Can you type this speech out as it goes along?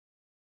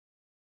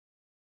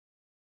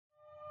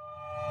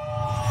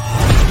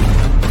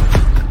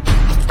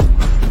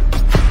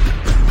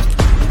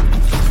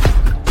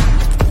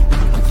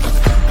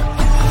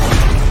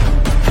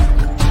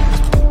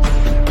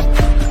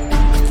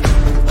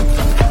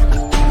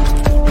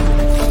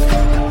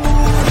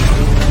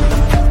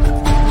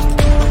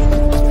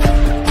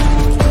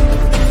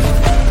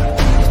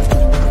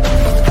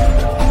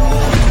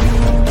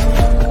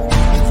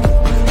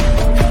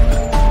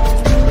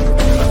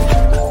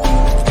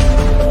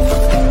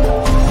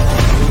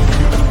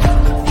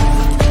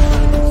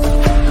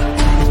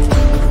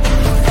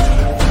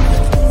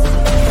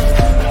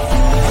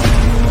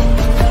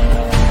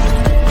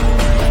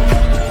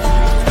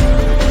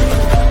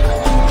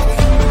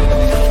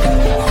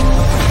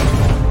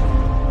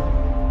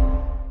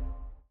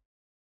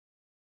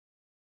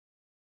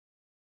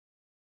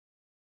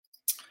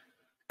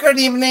Good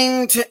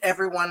evening to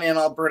everyone in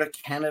Alberta,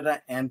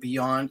 Canada, and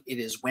beyond. It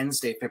is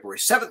Wednesday, February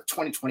 7th,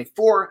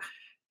 2024,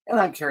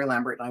 and I'm Kerry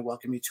Lambert, and I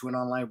welcome you to an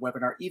online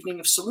webinar evening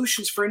of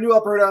solutions for a new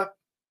Alberta,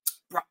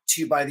 brought to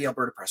you by the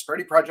Alberta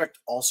Prosperity Project,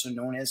 also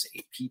known as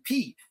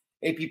APP.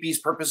 APP's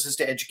purpose is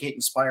to educate,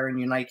 inspire, and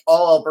unite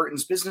all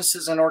Albertans,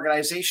 businesses, and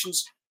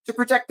organizations to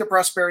protect the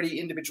prosperity,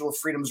 individual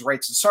freedoms,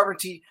 rights, and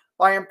sovereignty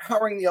by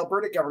empowering the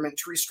Alberta government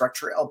to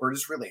restructure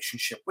Alberta's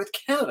relationship with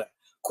Canada.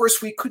 Of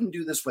course, we couldn't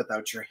do this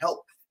without your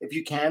help. If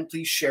you can,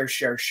 please share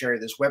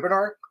this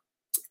webinar.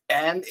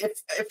 And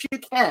if you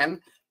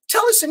can,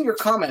 tell us in your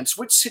comments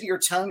which city or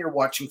town you're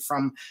watching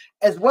from,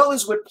 as well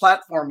as what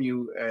platform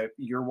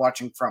you're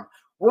watching from.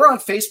 We're on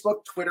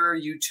Facebook, Twitter,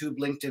 YouTube,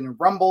 LinkedIn, and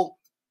Rumble.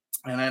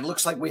 And it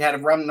looks like we had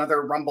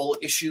another Rumble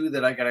issue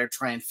that I got to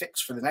try and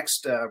fix for the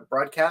next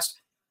broadcast.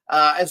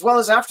 As well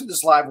as after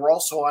this live, we're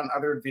also on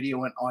other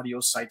video and audio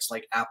sites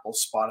like Apple,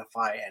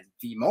 Spotify, and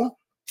Vimeo.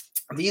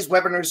 These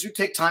webinars do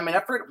take time and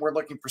effort. We're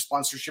looking for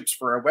sponsorships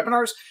for our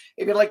webinars.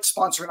 If you'd like to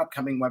sponsor an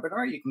upcoming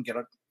webinar, you can get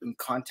in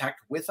contact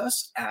with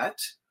us at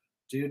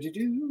I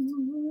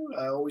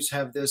always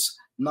have this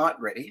not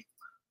ready.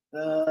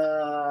 Get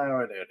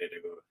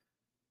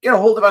a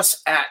hold of us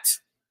at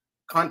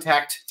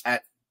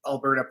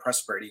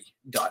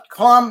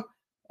contact@albertaprosperity.com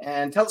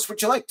and tell us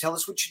what you like. Tell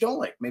us what you don't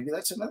like. Maybe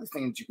that's another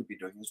thing that you could be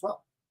doing as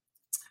well.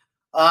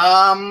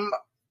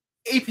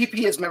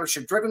 APP is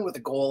membership driven with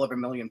a goal of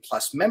 1 million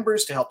plus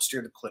members to help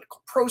steer the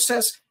political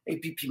process.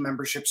 APP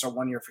memberships are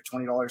 1 year for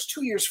 $20,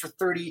 2 years for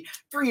 $30,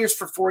 3 years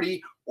for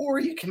 $40, or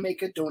you can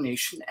make a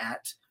donation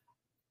at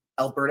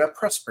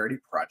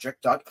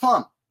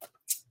albertaprosperityproject.com.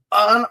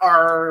 On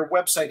our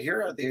website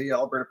here, the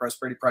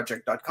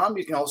albertaprosperityproject.com,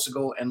 you can also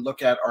go and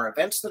look at our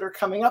events that are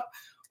coming up.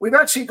 We've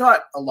actually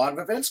got a lot of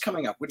events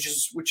coming up, which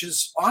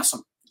is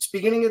awesome. It's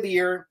beginning of the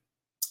year.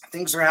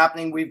 Things are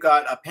happening. We've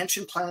got a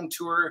pension plan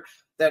tour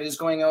that is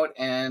going out,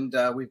 and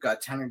we've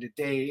got Tanner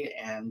Today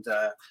and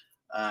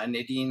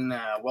Nadine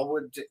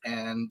Wellwood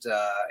and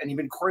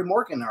even Corey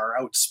Morgan are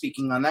out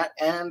speaking on that.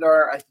 And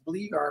I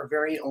believe our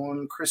very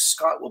own Chris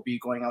Scott will be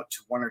going out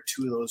to one or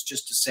two of those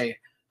just to say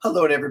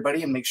hello to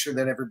everybody and make sure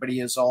that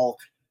everybody is all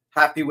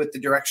happy with the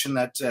direction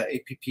that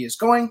APP is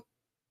going.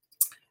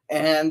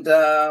 And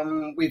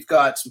we've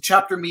got some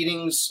chapter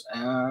meetings.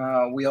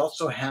 We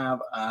also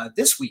have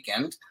this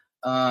weekend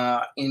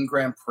in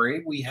Grand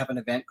Prairie, we have an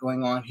event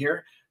going on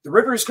here. The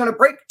River is Going to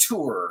Break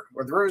tour,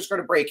 or The River is Going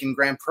to Break in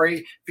Grand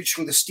Prairie,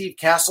 featuring the Steve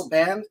Castle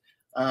Band.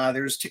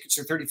 There's tickets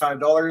are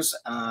 $35,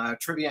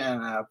 trivia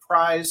and a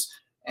prize,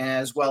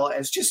 as well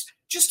as just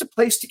a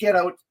place to get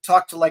out,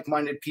 talk to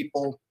like-minded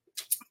people,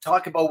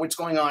 talk about what's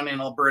going on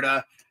in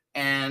Alberta,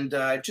 and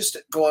just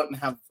go out and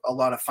have a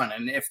lot of fun.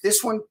 And if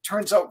this one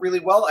turns out really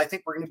well, I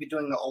think we're going to be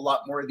doing a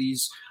lot more of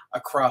these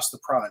across the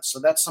province. So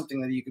that's something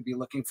that you could be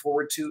looking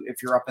forward to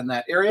if you're up in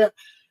that area.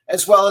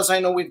 As well as I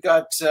know we've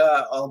got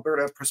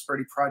Alberta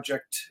Prosperity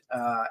Project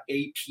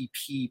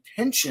APP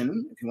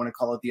Pension, if you want to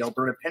call it the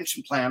Alberta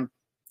Pension Plan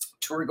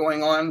tour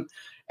going on.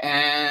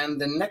 And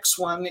the next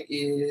one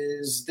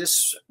is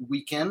this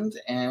weekend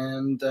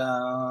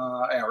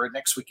or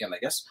next weekend, I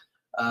guess.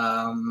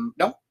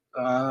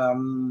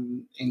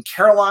 In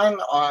Caroline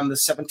on the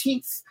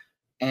 17th,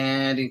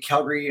 and in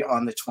Calgary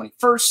on the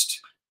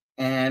 21st,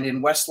 and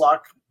in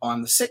Westlock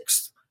on the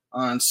 6th.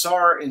 On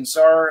SAR on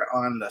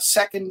the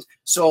 2nd.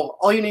 So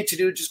all you need to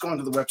do is just go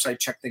onto the website,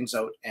 check things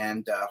out,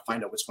 and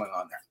find out what's going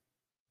on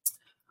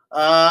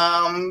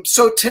there.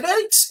 So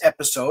tonight's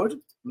episode,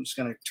 I'm just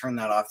going to turn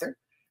that off there.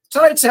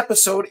 Tonight's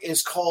episode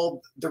is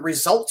called The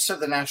Results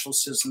of the National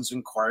Citizens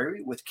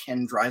Inquiry with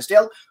Ken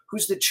Drysdale,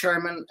 who's the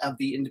chairman of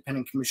the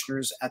Independent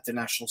Commissioners at the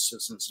National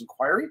Citizens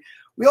Inquiry.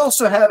 We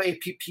also have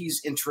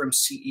APP's interim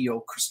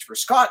CEO, Christopher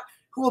Scott,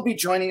 who will be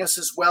joining us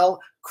as well.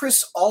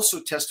 Chris also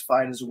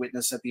testified as a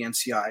witness at the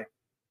NCI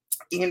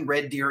in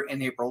Red Deer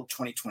in April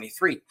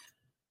 2023.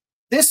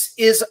 This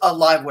is a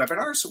live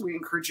webinar, so we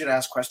encourage you to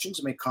ask questions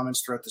and make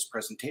comments throughout this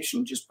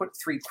presentation. Just put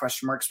 3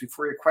 question marks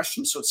before your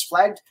question so it's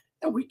flagged,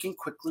 and we can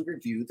quickly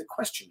review the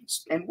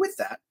questions. And with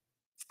that,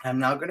 I'm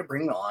now going to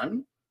bring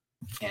on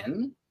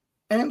Ken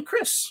and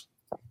Chris.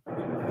 Good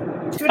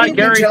Hi, evening,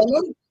 Gary.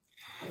 gentlemen.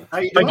 How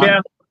are you doing? Hi,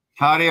 Ken.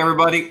 Howdy,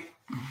 everybody.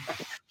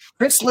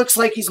 Chris looks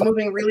like he's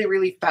moving really,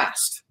 really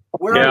fast.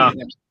 Where are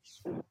you?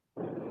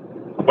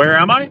 Where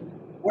am I?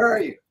 Where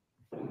are you?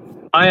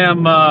 I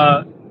am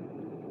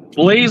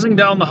blazing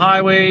down the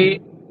highway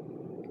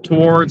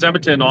towards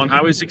Edmonton on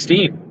Highway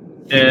 16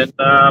 in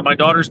my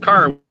daughter's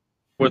car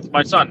with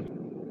my son.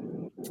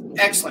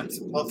 Excellent.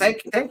 Well,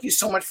 thank you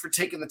so much for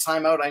taking the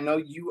time out. I know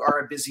you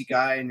are a busy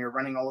guy and you're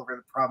running all over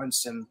the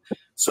province, and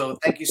so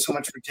thank you so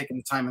much for taking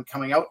the time and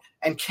coming out.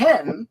 And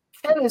Ken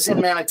is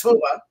in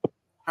Manitoba.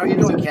 How are you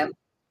doing, Ken?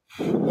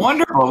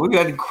 Wonderful. We've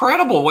had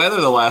incredible weather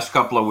the last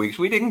couple of weeks.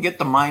 We didn't get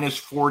the minus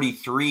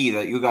 43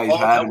 that you guys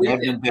had in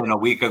Edmonton a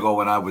week ago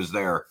when I was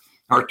there,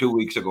 or 2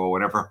 weeks ago,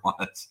 whatever it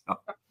was.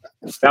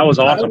 That was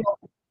awesome.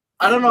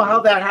 I don't know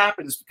how that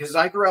happens, because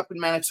I grew up in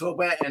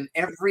Manitoba, and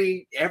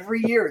every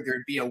year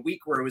there'd be a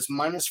week where it was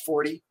minus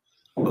 40.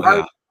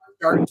 Yeah.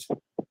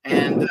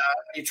 and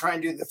you try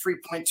and do the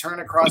 3-point turn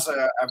across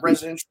a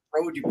residential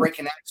road, you break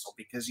an axle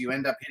because you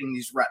end up hitting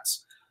these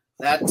ruts.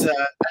 That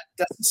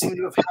doesn't seem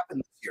to have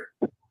happened this year.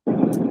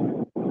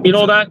 You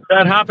know, that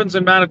happens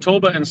in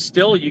Manitoba, and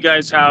still you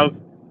guys have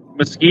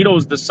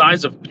mosquitoes the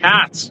size of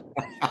cats.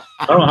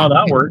 I don't know how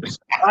that works.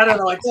 I don't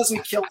know. It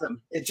doesn't kill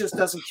them. It just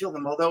doesn't kill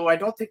them. Although I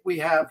don't think we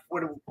have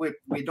we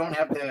don't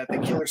have the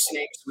killer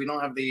snakes. We don't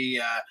have the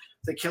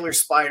killer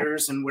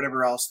spiders and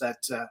whatever else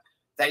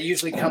that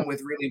usually come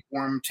with really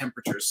warm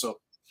temperatures.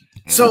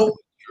 So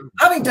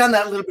having done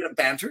that little bit of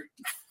banter,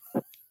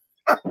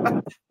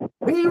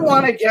 we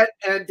want to get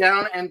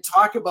down and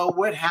talk about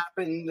what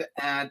happened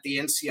at the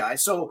NCI.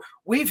 So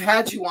we've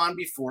had you on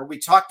before. We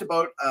talked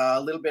about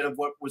a little bit of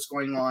what was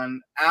going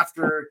on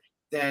after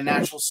the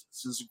National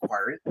Citizens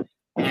Inquiry,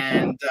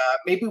 and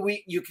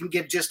maybe you can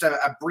give just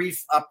a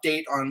brief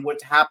update on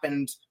what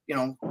happened. You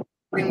know,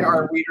 bring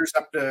our readers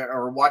up to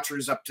or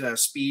watchers up to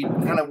speed.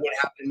 Kind of what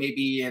happened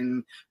maybe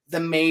in the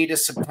May to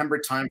September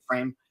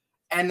timeframe.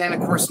 And then, of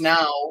course,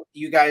 now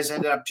you guys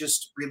ended up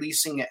just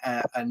releasing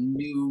a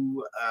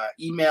new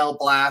email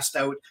blast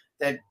out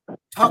that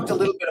talked a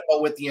little bit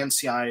about what the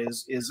NCI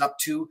is up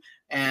to,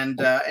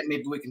 and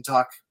maybe we can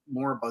talk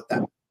more about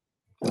that.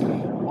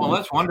 Well,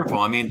 that's wonderful.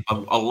 I mean,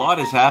 a lot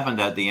has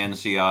happened at the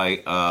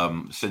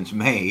NCI since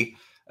May,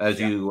 as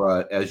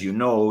you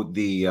know.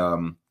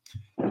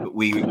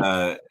 We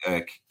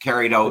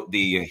carried out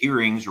the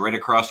hearings right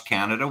across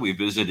Canada. We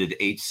visited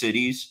 8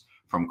 cities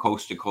from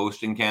coast to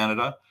coast in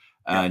Canada.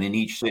 And in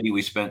each city,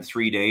 we spent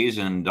 3 days,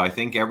 and I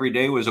think every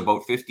day was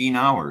about 15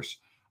 hours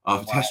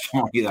of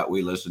testimony that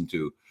we listened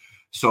to.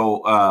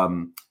 So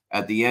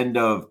at the end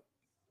of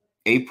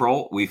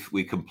April,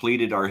 we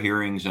completed our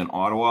hearings in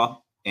Ottawa,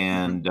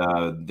 and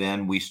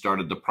then we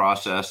started the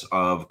process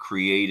of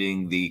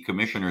creating the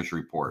commissioner's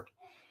report.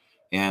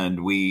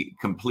 And we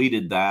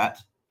completed that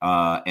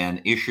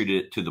and issued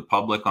it to the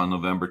public on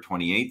November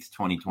 28th,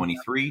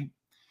 2023.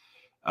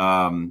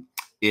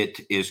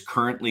 It is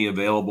currently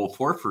available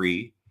for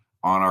free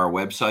on our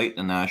website,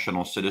 the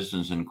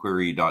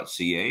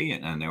nationalcitizensinquiry.ca,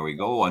 and there we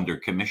go, under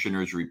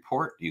Commissioner's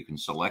Report. You can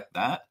select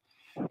that.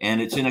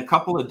 And it's in a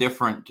couple of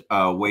different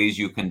ways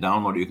you can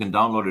download it. You can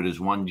download it as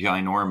one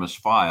ginormous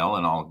file,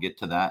 and I'll get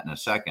to that in a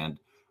second,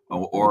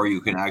 or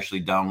you can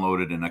actually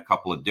download it in a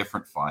couple of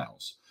different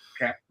files.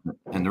 Okay.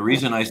 And the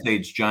reason I say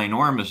it's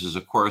ginormous is,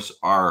 of course,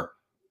 our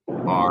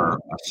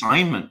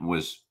assignment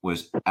was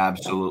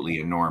absolutely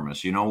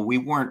enormous. You know, we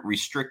weren't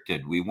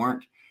restricted. We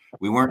weren't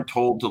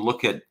told to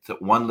look at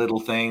one little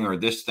thing or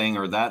this thing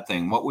or that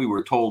thing. What we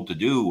were told to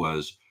do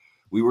was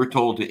we were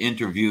told to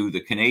interview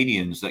the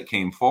Canadians that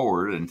came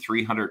forward, and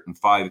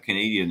 305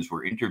 Canadians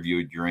were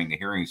interviewed during the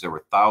hearings. There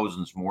were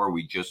thousands more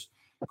we just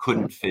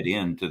couldn't fit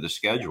into the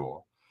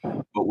schedule.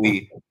 But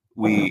we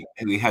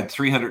had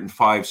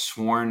 305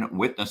 sworn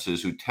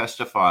witnesses who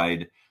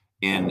testified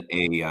in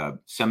a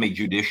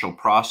semi-judicial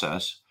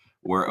process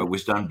where it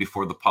was done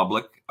before the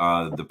public.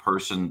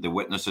 The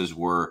witnesses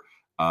were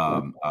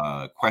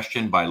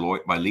questioned by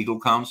legal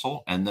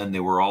counsel, and then they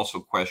were also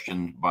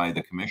questioned by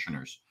the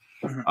commissioners.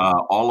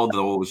 All of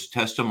those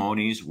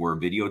testimonies were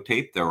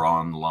videotaped. They're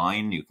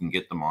online. You can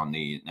get them on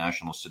the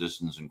National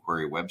Citizens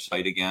Inquiry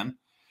website again.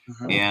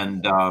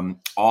 And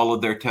all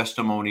of their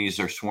testimonies,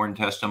 their sworn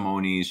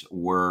testimonies,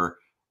 were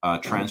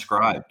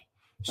transcribed.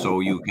 So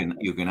you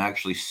can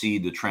actually see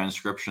the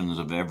transcriptions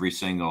of every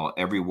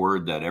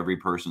word that every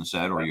person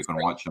said, or you can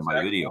watch them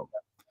by video.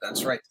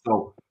 That's right.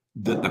 So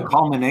the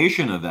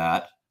culmination of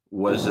that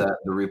was that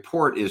the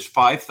report is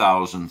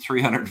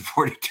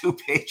 5,342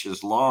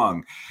 pages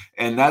long,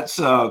 and that's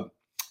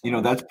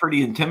that's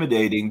pretty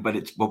intimidating.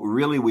 But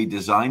really we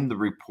designed the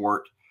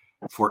report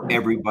for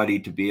everybody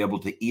to be able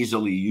to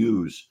easily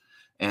use.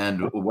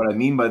 And what I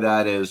mean by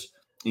that is,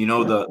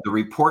 the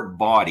report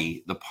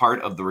body, the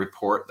part of the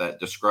report that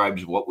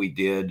describes what we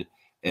did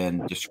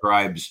and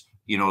describes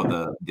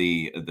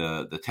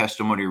the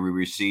testimony we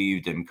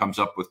received and comes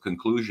up with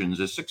conclusions,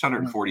 is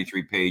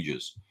 643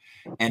 pages.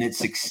 And it's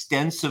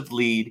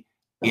extensively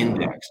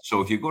indexed.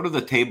 So if you go to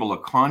the table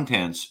of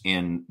contents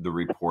in the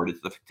report,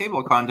 the table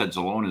of contents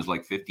alone is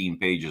like 15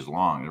 pages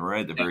long,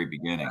 right at the very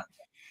beginning.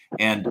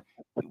 And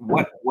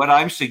what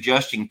I'm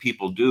suggesting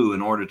people do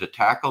in order to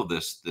tackle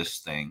this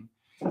thing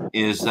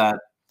is that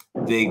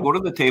they go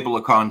to the table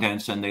of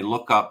contents and they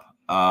look up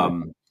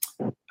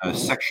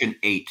Section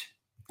 8.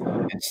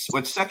 And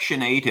what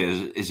Section 8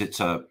 is it's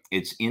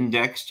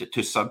indexed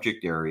to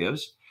subject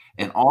areas,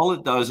 and all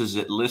it does is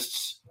it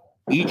lists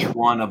each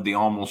one of the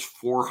almost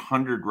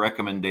 400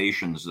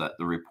 recommendations that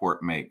the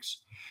report makes.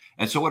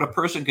 And so what a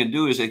person can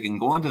do is they can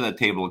go into that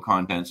table of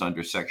contents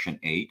under Section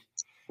 8,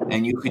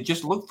 and you could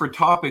just look for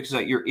topics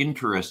that you're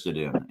interested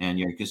in. And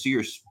you can see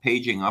you're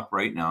paging up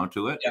right now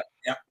to it.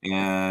 Yeah.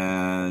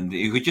 And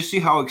you could just see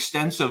how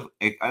extensive.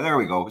 There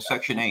we go,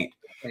 Section 8.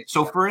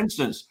 So, for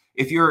instance,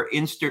 if you're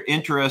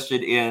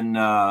interested in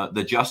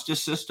the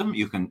justice system,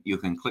 you can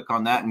click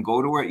on that and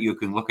go to it. You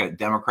can look at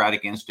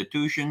democratic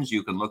institutions.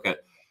 You can look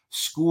at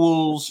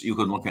schools. You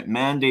can look at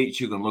mandates.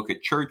 You can look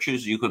at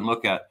churches. You can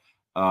look at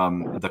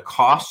the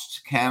costs,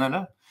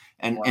 Canada.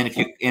 And Wow.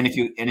 and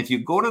if you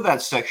go to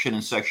that section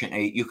in section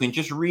 8, you can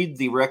just read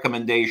the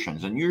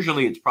recommendations, and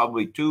usually it's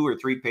probably 2 or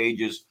 3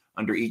 pages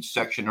under each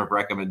section of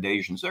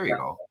recommendations. There you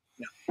go.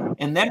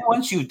 And then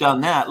once you've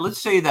done that,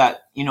 let's say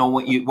that,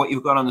 what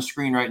you've got on the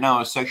screen right now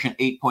is section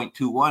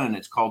 8.21, and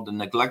it's called the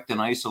neglect and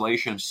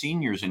isolation of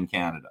seniors in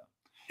Canada.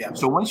 Yeah.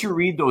 So once you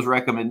read those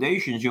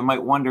recommendations, you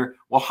might wonder,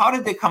 well, how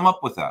did they come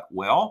up with that?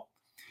 Well,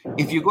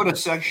 if you go to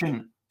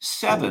section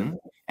 7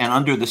 and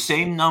under the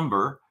same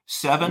number,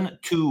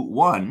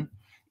 721,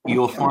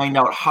 you'll find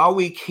out how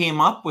we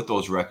came up with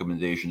those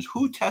recommendations,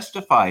 who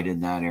testified in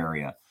that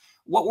area,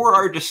 what were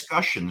our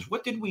discussions,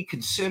 what did we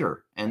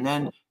consider, and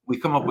then we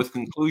come up with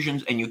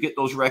conclusions, and you get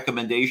those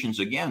recommendations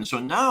again. So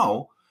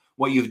now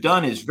what you've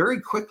done is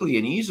very quickly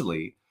and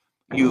easily,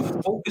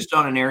 you've focused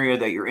on an area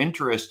that you're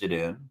interested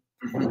in.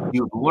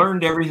 You've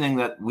learned everything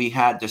that we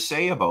had to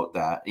say about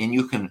that, and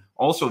you can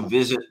also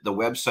visit the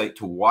website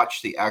to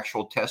watch the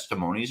actual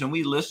testimonies, and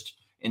we list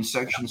in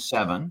section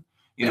 7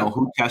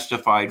 who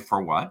testified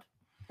for what.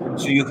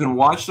 So you can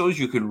watch those,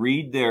 you can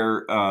read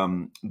their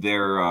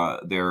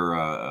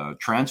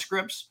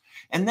transcripts,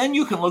 and then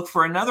you can look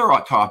for another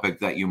topic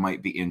that you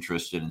might be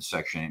interested in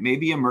section 8.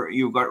 Maybe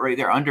you've got right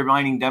there,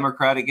 undermining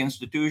democratic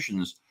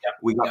institutions.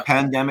 We got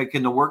pandemic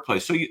in the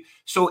workplace.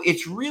 So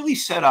it's really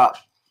set up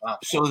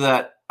so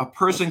that a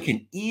person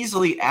can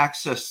easily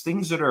access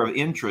things that are of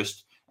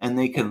interest, and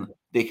they can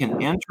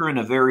enter in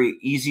a very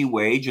easy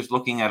way, just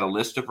looking at a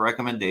list of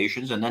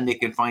recommendations, and then they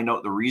can find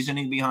out the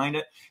reasoning behind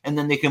it, and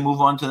then they can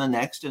move on to the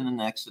next and the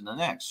next and the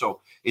next.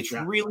 So it's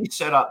really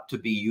set up to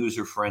be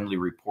user-friendly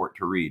report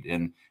to read.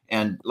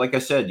 And like I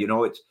said,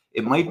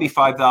 it might be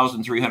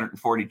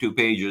 5,342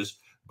 pages,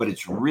 but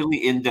it's really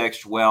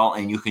indexed well,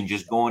 and you can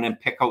just go in and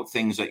pick out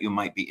things that you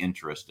might be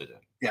interested in.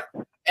 Yeah.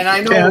 And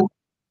I know,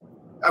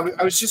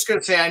 I was just going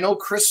to say, I know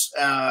Chris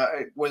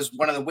was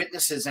one of the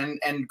witnesses,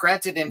 and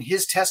granted, in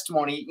his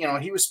testimony,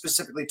 he was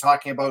specifically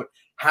talking about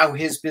how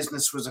his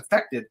business was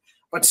affected.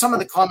 But some of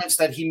the comments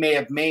that he may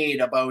have made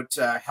about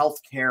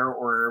healthcare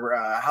or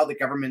how the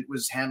government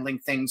was handling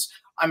things,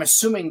 I'm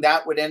assuming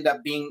that would end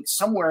up being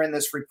somewhere in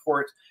this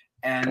report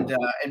and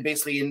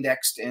basically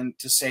indexed and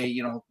to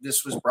say,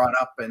 this was brought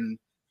up. And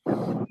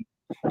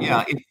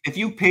yeah, if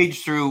you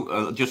page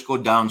through, just go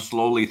down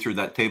slowly through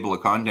that table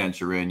of contents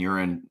you're in,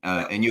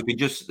 and you could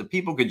the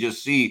people could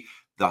just see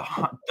the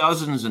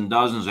dozens and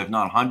dozens, if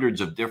not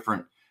hundreds, of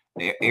different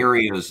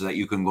areas that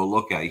you can go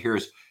look at.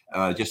 Here's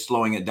just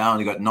slowing it down.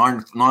 You got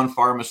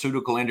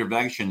non-pharmaceutical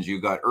interventions.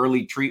 You've got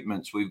early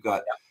treatments. We've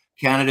got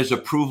Canada's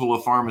approval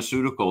of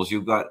pharmaceuticals.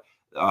 You've got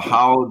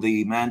how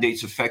the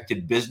mandates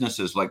affected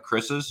businesses like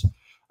Chris's.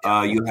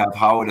 You have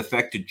how it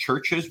affected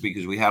churches,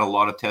 because we had a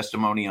lot of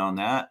testimony on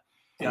that.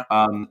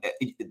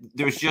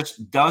 There's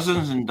just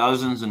dozens and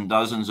dozens and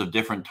dozens of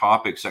different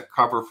topics that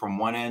cover from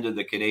one end of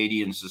the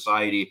Canadian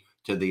society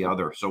to the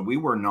other. So we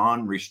were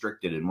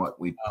non-restricted in what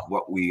we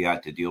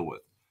had to deal with.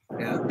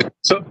 Yeah.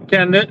 So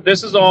Ken,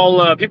 this is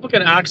all people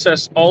can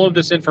access all of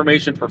this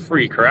information for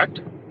free,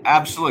 correct?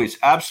 Absolutely. It's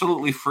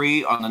absolutely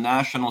free on the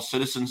National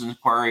Citizens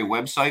Inquiry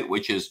website,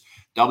 which is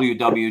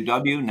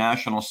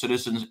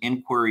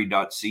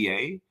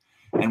www.nationalcitizensinquiry.ca.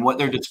 And what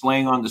they're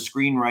displaying on the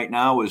screen right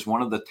now is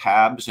one of the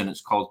tabs, and it's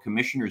called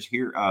Commissioner's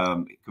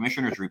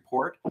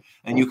Report.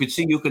 And you can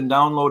see you can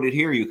download it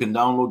here. You can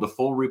download the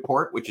full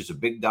report, which is a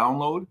big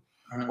download,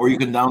 or you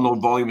can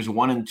download volumes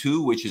 1 and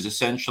 2, which is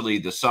essentially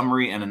the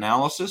summary and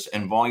analysis,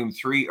 and volume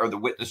 3 are the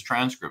witness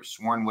transcripts,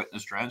 sworn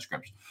witness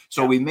transcripts.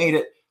 So we made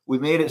it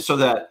so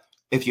that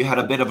if you had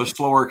a bit of a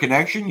slower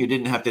connection, you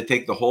didn't have to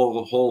take the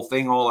whole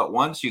thing all at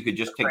once. You could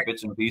just take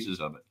bits and pieces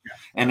of it.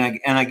 And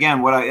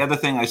again, other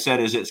thing I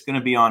said is it's going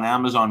to be on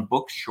Amazon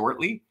Books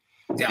shortly.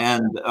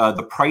 And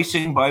the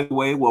pricing, by the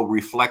way, will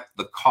reflect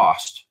the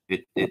cost.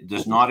 It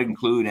does not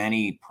include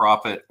any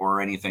profit or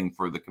anything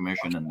for the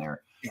commission in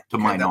there, to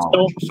my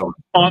knowledge. So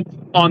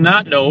on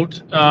that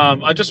note,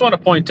 I just want to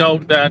point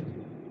out that,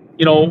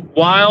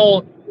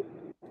 while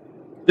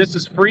this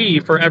is free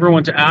for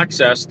everyone to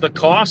access, the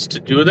cost to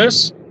do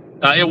this,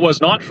 it was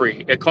not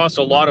free. It costs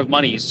a lot of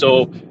money.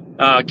 So,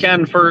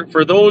 Ken,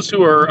 for those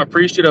who are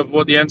appreciative of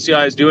what the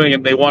NCI is doing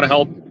and they want to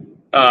help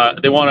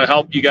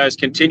you guys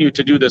continue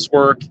to do this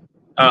work,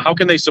 how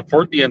can they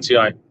support the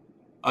NCI?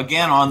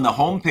 Again, on the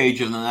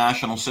homepage of the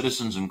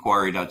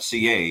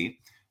nationalcitizensinquiry.ca,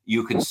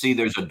 you can see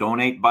there's a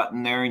donate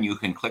button there, and you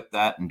can click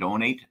that and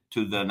donate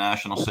to the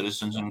National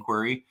Citizens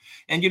Inquiry.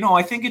 And,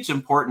 I think it's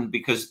important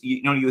because,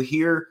 you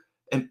hear,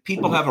 and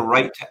people have a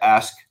right to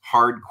ask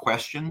hard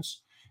questions.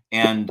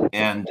 And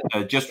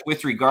just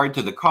with regard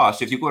to the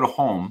cost, if you go to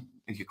home,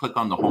 if you click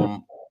on the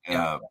home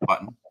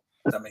button,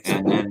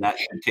 and then that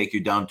should take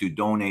you down to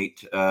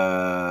donate.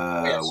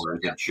 Where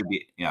it should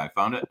be. Yeah, I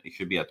found it. It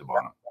should be at the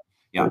bottom.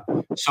 Yeah.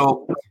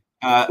 So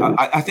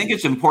I think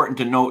it's important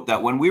to note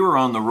that when we were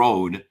on the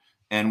road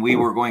and we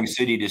were going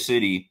city to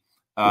city,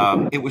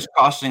 it was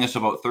costing us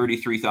about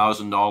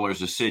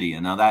 $33,000 a city,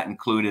 and now that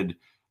included,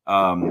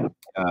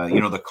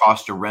 the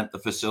cost to rent the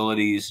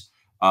facilities,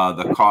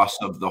 the cost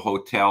of the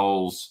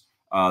hotels,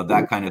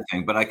 that kind of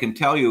thing. But I can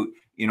tell you,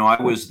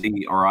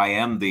 I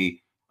am the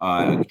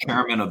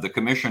chairman of the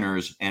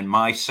commissioners, and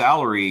my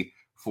salary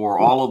for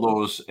all of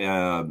those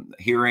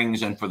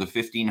hearings and for the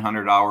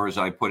 1,500 hours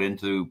I put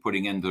into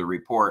putting into the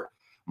report,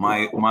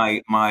 my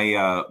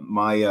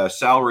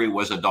salary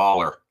was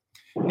 $1,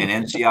 and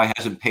NCI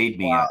hasn't paid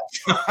me yet.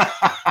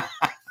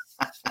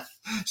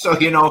 So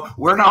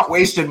we're not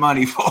wasting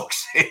money,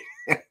 folks.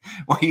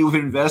 What you've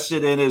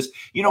invested in is,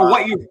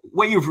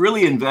 what you've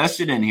really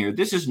invested in here.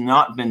 This has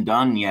not been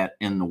done yet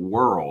in the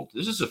world.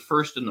 This is the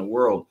first in the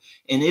world,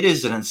 and it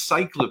is an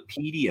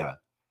encyclopedia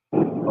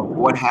of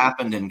what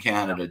happened in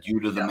Canada due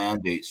to the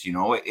mandates.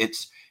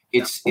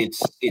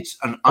 It's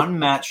an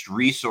unmatched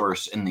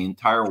resource in the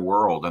entire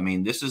world. I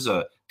mean, this is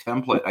a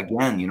template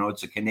again.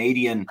 It's a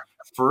Canadian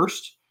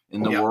first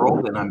in the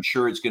world, and I'm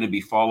sure it's going to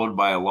be followed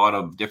by a lot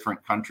of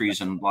different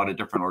countries and a lot of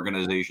different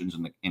organizations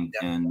in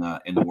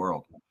the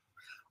world.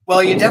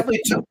 Well, you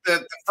definitely took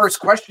the first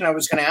question I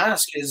was going to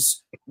ask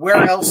is where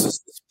else is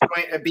this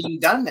being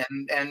done,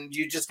 and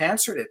you just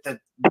answered it. That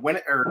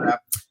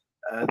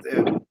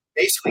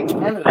basically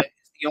Canada is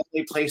the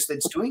only place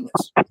that's doing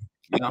this.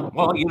 Yeah,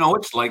 well,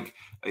 it's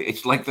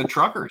like the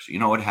truckers.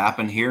 It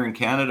happened here in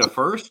Canada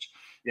first.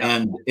 Yeah.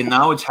 And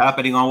now it's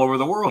happening all over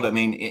the world. I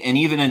mean, and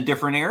even in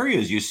different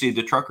areas, you see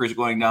the truckers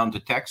going down to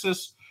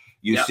Texas.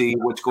 You see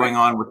what's going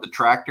on with the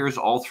tractors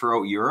all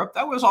throughout Europe.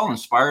 That was all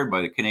inspired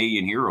by the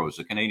Canadian heroes,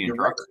 the Canadian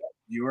truckers. Right.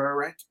 You are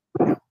right.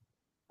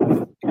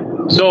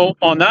 So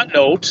on that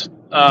note,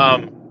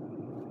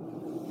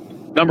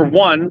 number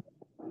one,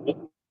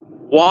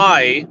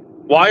 why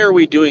are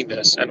we doing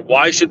this, and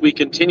why should we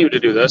continue to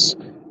do this?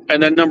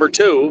 And then number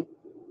two,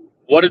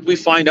 what did we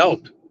find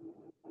out?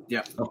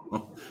 Yeah.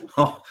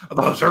 Oh,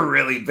 those are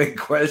really big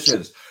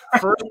questions.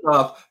 First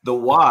off, the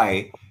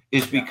why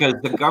is because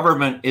the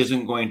government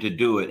isn't going to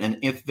do it. And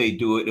if they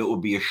do it, it will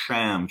be a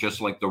sham, just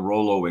like the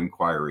Rollo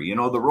inquiry.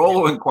 The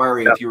Rollo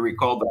inquiry, if you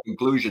recall the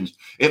conclusions,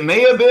 it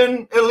may have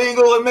been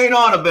illegal, it may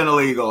not have been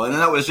illegal. And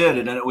that was it.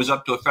 And then it was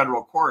up to a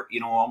federal court,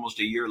 almost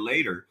a year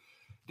later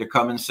to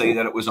come and say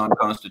that it was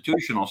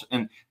unconstitutional.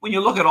 And when you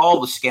look at all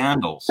the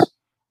scandals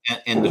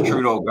in the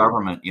Trudeau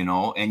government,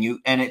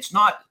 and it's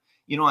not,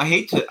 I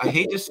hate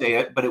to say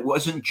it, but it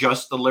wasn't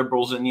just the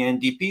Liberals and the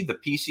NDP. The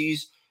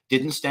PCs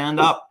didn't stand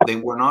up. They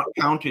were not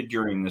counted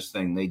during this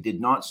thing. They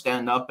did not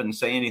stand up and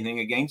say anything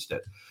against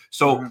it.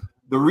 So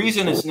the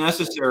reason it's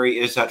necessary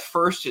is that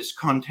first it's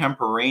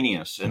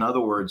contemporaneous. In other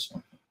words,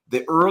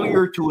 the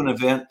earlier to an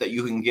event that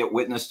you can get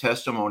witness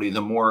testimony, the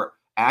more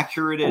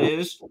accurate it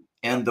is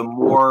and the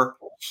more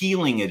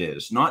healing it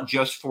is. Not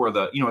just for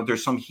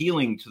there's some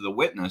healing to the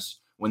witness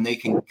when they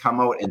can come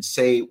out and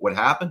say what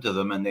happened to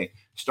them and they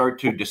start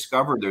to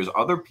discover there's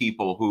other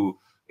people who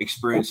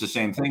experience the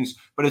same things,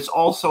 but it's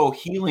also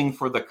healing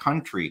for the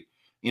country,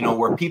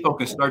 where people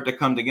can start to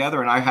come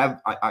together. And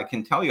I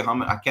can't tell you how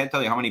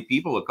many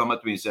people have come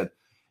up to me and said,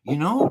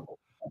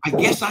 I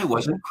guess I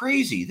wasn't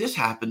crazy. This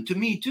happened to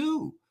me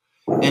too.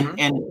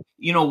 And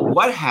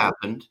what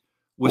happened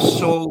was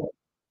so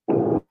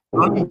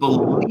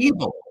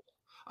unbelievable.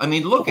 I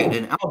mean, look at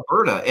in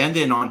Alberta and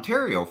in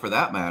Ontario, for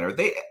that matter,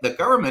 the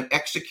government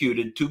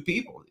executed 2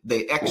 people.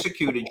 They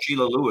executed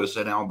Sheila Lewis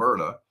in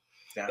Alberta,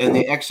 and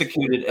they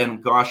executed,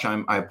 and gosh,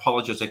 I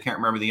apologize, I can't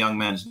remember the young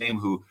man's name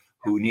who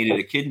needed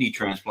a kidney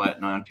transplant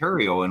in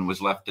Ontario and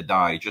was left to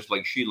die, just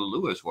like Sheila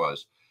Lewis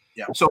was.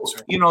 Yeah. So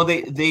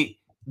they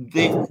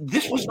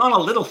this was not a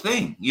little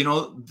thing. Just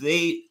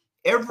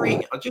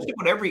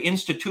about every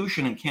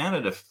institution in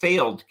Canada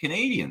failed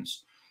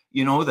Canadians.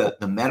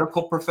 The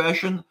medical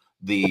profession.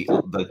 The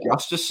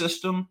justice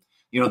system,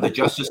 the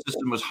justice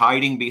system was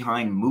hiding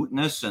behind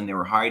mootness, and they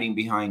were hiding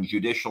behind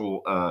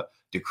judicial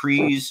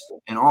decrees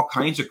and all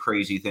kinds of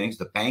crazy things.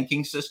 The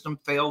banking system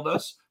failed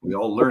us. We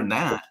all learned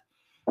that.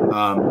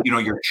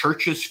 Your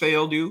churches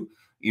failed you.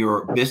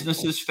 Your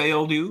businesses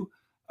failed you.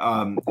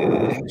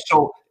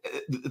 So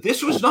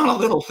this was not a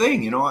little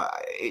thing.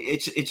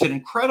 It's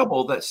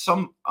incredible that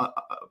some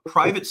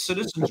private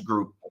citizens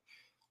group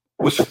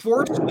was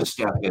forced to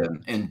step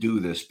in and do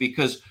this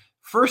because,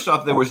 first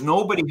off, there was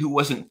nobody who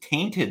wasn't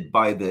tainted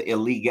by the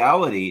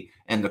illegality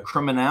and the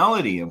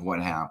criminality of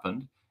what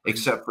happened,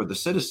 except for the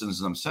citizens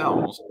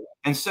themselves.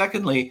 And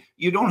secondly,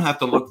 you don't have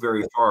to look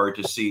very far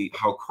to see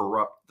how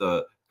corrupt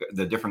the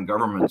different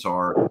governments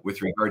are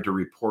with regard to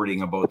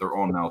reporting about their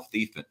own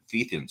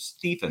malfeasance.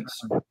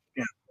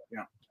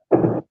 Yeah.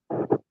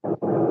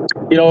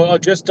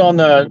 Just on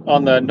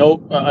the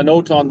note, a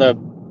note on the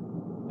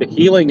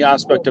healing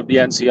aspect of the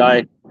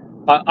NCI.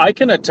 I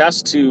can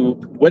attest to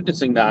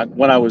witnessing that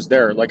when I was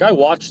there. Like, I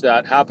watched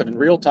that happen in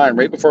real time,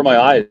 right before my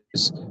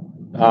eyes.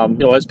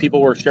 As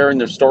people were sharing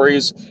their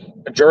stories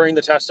during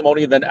the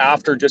testimony, and then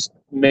after, just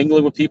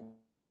mingling with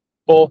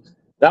people.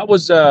 That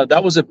was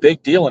a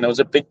big deal, and it was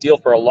a big deal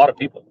for a lot of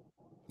people.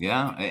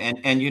 Yeah,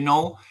 and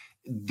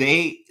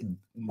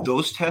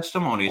those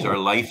testimonies are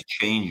life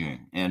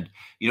changing. And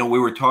we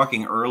were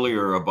talking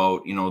earlier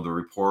about the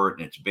report,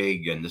 and it's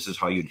big, and this is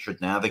how you should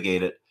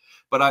navigate it.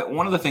 But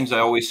one of the things I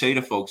always say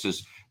to folks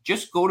is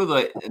just go to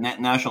the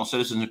National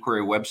Citizens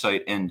Inquiry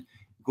website and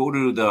go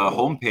to the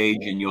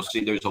homepage and you'll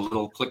see there's a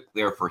little click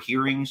there for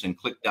hearings, and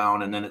click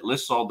down, and then it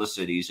lists all the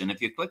cities. And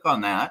if you click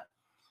on that,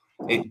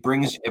 it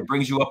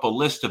brings you up a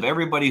list of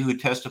everybody who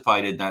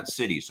testified in that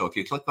city. So if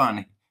you click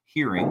on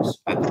hearings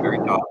at the very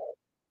top,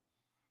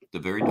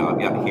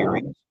 yeah,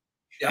 hearings,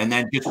 and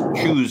then just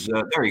choose.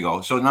 There you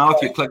go. So now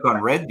if you click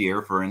on Red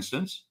Deer, for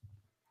instance.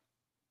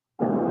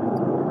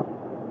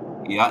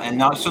 Yeah, and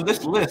now, so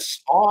this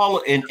lists all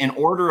in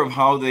order of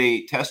how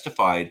they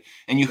testified,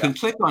 and you can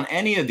click on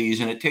any of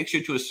these, and it takes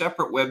you to a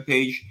separate web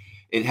page.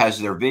 It has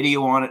their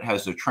video on it,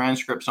 has their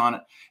transcripts on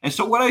it. And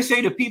so what I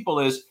say to people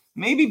is,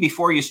 maybe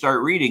before you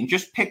start reading,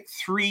 just pick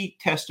 3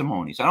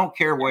 testimonies. I don't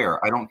care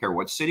where, I don't care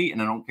what city, and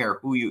I don't care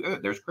who you.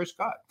 There's Chris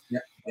Scott,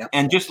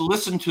 and just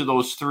listen to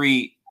those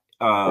 3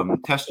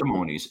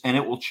 testimonies, and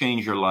it will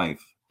change your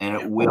life, and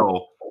it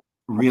will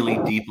really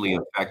deeply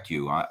affect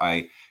you.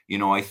 I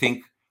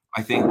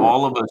think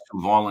all of us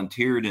who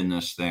volunteered in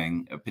this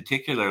thing,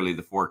 particularly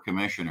the 4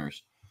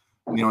 commissioners,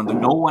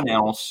 no one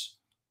else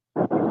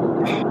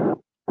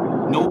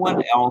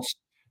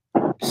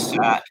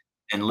sat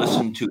and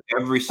listened to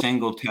every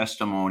single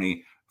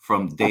testimony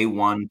from day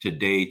 1 to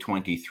day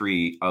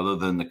 23, other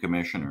than the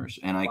commissioners.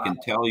 And I can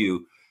tell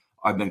you,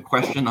 I've been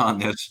questioned on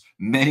this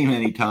many,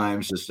 many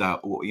times as to,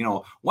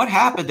 what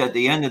happened at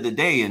the end of the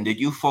day, and did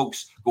you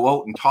folks go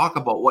out and talk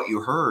about what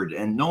you heard?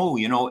 And no,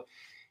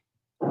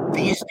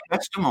 these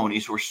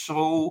testimonies were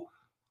so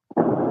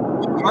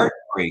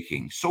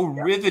heartbreaking, so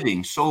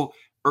riveting, so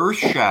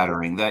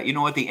earth-shattering that,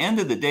 at the end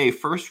of the day,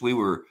 first, we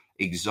were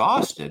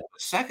exhausted.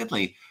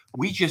 Secondly,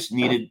 we just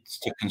needed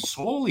to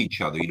console each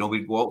other.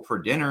 We'd go out for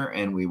dinner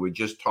and we would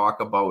just talk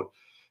about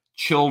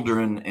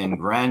children and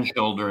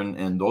grandchildren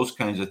and those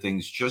kinds of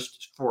things,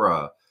 just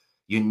for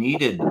you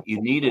needed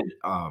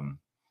an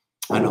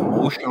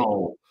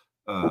emotional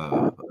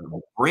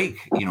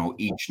break,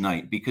 each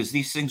night, because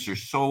these things are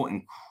so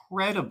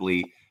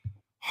incredibly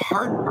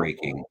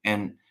heartbreaking,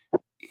 and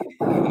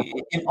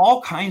in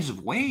all kinds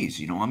of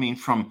ways,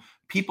 from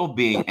people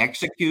being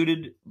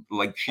executed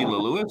like Sheila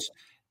Lewis,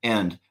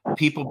 and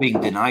people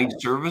being denied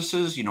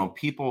services,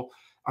 people.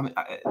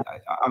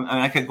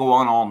 I could go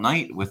on all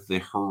night with the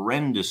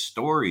horrendous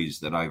stories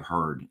that I've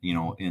heard,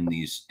 in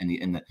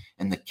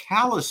the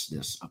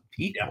callousness of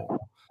people.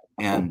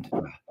 And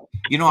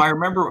I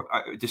remember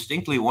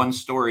distinctly one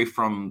story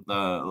from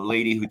the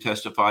lady who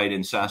testified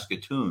in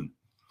Saskatoon.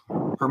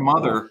 Her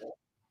mother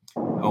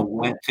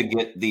went to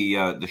get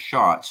the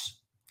shots,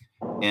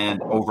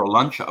 and over a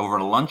lunch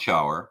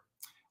hour,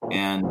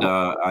 and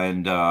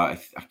I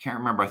can't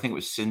remember. I think it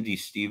was Cindy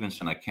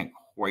Stevenson. I can't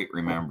quite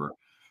remember,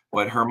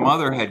 but her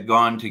mother had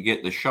gone to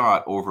get the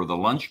shot over the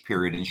lunch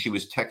period, and she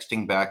was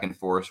texting back and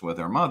forth with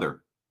her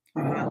mother.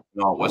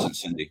 No, it wasn't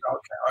Cindy.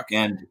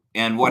 Okay.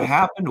 And what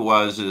happened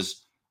was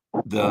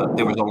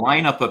there was a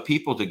lineup of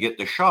people to get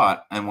the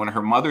shot, and when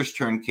her mother's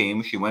turn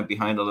came, she went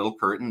behind a little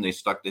curtain. They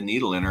stuck the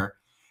needle in her,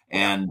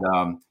 and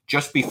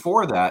just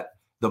before that,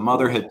 the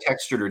mother had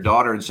texted her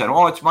daughter and said,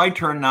 "Oh, it's my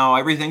turn now.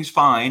 Everything's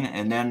fine."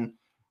 And then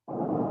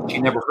she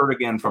never heard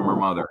again from her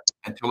mother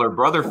until her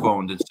brother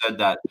phoned and said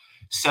that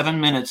 7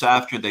 minutes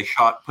after they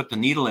put the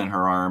needle in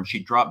her arm, she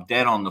dropped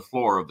dead on the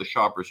floor of the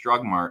Shoppers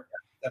Drug Mart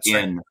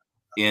in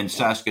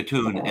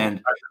Saskatoon.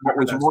 And what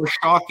was more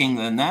shocking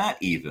than that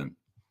even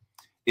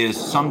is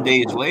some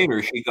days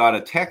later, she got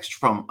a text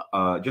from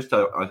just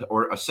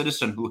a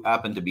citizen who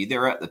happened to be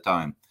there at the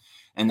time.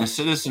 And the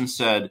citizen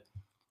said,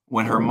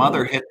 when her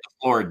mother hit the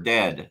floor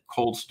dead,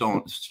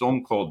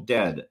 stone cold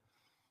dead,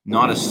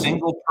 not a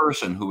single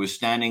person who was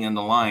standing in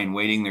the line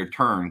waiting their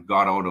turn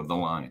got out of the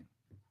line.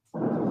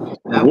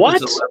 That was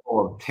the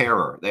level of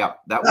terror. Yeah,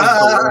 that was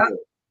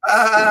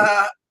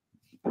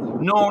the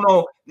level.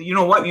 No. You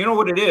know what? You know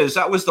what it is?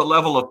 That was the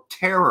level of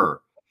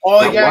terror.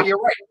 Oh, yeah, you're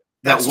right.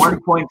 That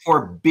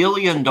 $1.4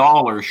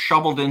 billion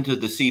shoveled into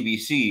the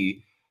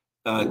CBC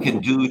can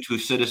do to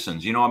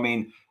citizens.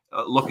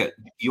 Look at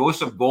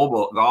Joseph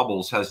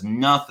Goebbels has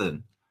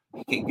nothing.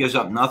 He gives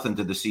up nothing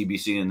to the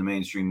CBC and the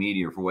mainstream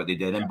media for what they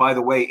did. And by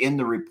the way, in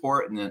the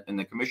report, in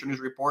the commissioner's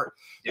report,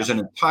 there's an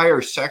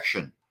entire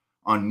section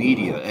on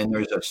media, and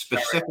there's a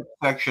specific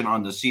section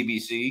on the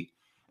CBC,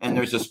 and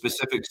there's a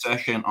specific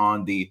section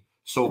on the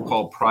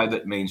so-called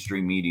private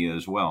mainstream media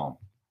as well.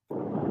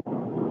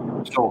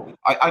 So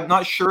I'm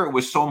not sure it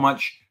was so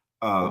much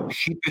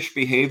sheepish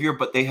behavior,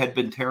 but they had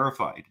been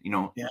terrified,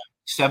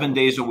 7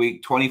 days a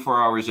week,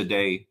 24 hours a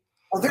day.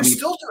 Oh, they're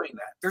still doing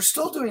that. They're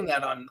still doing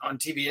that on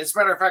TV. As a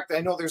matter of fact, I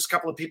know there's a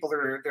couple of people that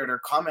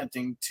are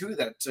commenting too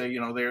that a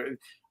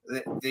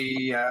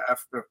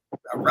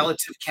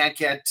relative can't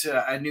get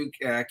a new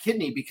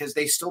kidney because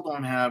they still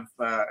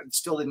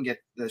didn't get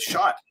the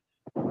shot.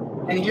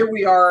 And here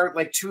we are,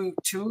 like 2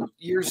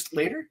 years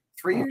later,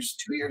 3 years,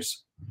 2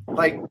 years.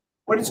 Like,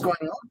 what is going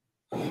on?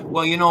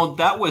 Well,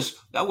 that was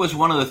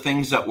one of the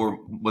things that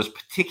was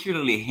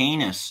particularly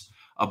heinous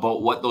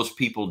about what those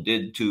people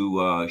did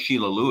to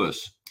Sheila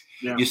Lewis.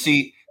 Yeah. You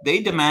see, they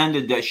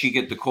demanded that she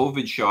get the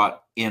COVID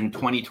shot in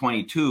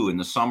 2022, in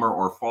the summer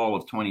or fall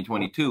of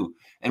 2022.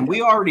 And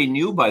we already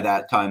knew by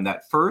that time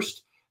that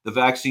first, the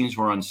vaccines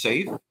were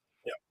unsafe.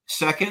 Yeah.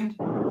 Second,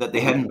 that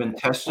they hadn't been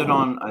tested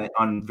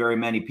on very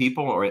many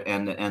people,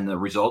 and the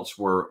results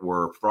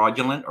were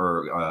fraudulent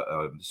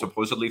or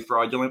supposedly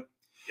fraudulent.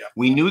 Yeah.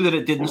 We knew that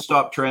it didn't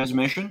stop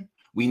transmission.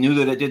 We knew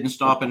that it didn't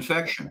stop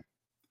infection.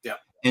 Yeah.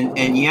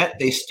 And yet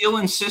they still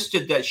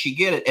insisted that she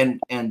get it.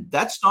 And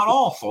that's not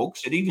all,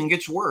 folks. It even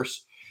gets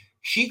worse.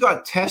 She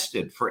got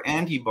tested for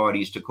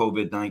antibodies to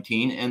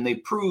COVID-19, and they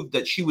proved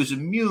that she was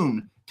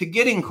immune to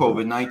getting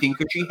COVID-19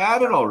 because she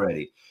had it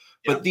already.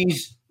 Yeah. But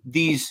these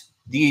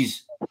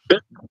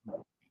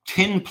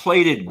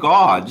tin-plated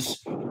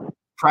gods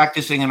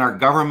practicing in our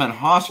government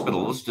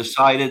hospitals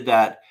decided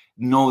that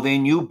no, they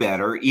knew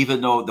better,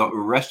 even though the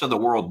rest of the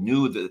world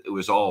knew that it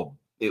was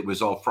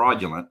all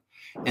fraudulent.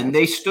 And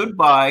they stood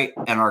by,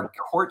 and our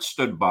court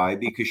stood by,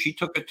 because she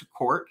took it to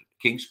court,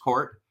 King's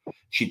Court.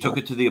 She took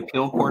it to the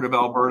appeal court of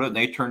Alberta, and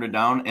they turned it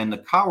down. And the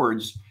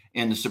cowards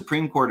in the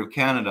Supreme Court of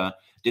Canada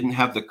didn't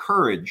have the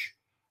courage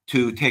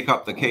to take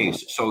up the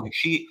case. So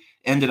she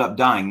ended up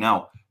dying.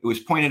 Now, it was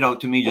pointed out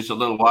to me just a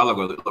little while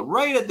ago that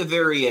right at the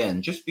very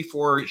end, just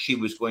before she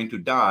was going to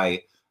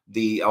die,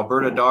 the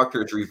Alberta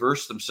doctors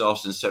reversed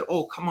themselves and said,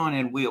 "Oh, come on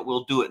in,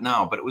 we'll do it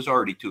now." But it was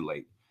already too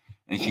late,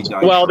 and she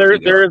died. Well, there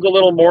is a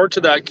little more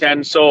to that,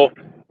 Ken. So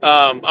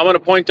I'm going to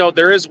point out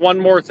there is one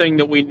more thing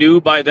that we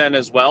knew by then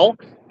as well,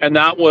 and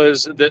that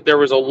was that there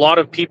was a lot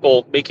of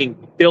people making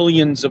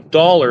billions of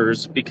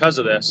dollars because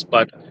of this.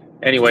 But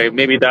anyway,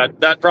 maybe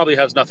that probably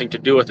has nothing to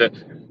do with it.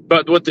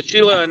 But with the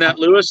Sheila Annette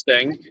Lewis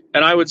thing,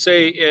 and I would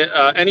say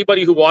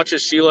anybody who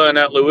watches Sheila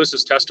Annette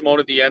Lewis's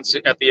testimony at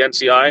the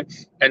NCI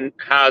and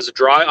has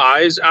dry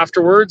eyes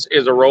afterwards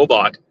is a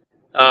robot.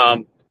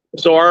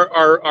 So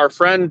our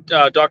friend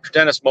Dr.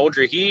 Dennis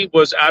Modry, he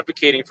was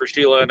advocating for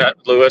Sheila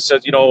Annette Lewis.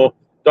 As you know,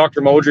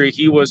 Dr. Modry,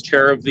 he was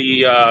chair of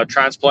the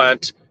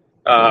transplant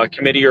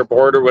committee or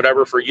board or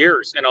whatever for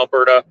years in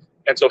Alberta,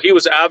 and so he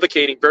was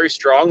advocating very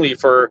strongly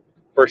for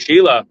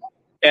Sheila.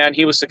 And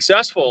he was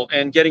successful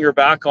in getting her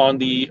back on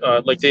the,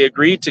 they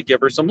agreed to give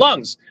her some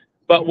lungs.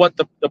 But what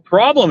the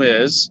problem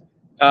is,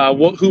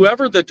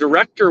 whoever the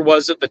director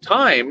was at the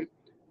time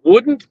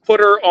wouldn't put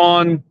her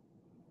on,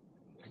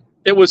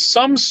 it was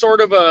some sort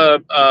of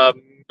a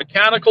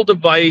mechanical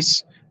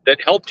device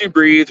that helped you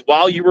breathe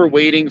while you were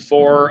waiting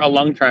for a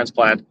lung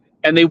transplant.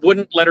 And they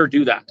wouldn't let her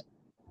do that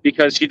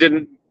because she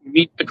didn't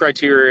meet the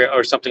criteria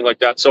or something like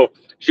that. So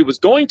she was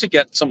going to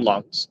get some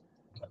lungs,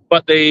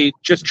 but they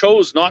just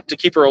chose not to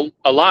keep her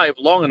alive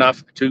long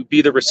enough to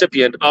be the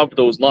recipient of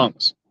those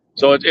lungs.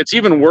 So it's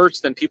even worse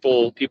than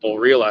people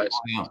realize.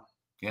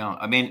 Yeah.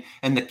 I mean,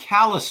 and the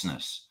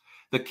callousness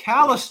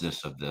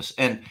of this,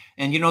 and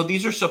you know,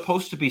 these are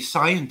supposed to be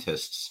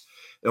scientists.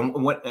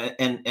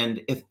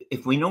 And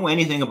if we know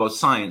anything about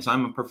science,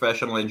 I'm a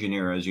professional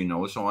engineer, as you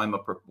know, so I'm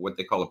what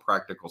they call a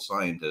practical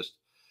scientist.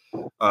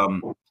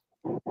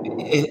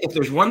 If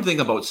there's one thing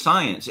about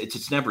science,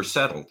 it's never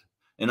settled.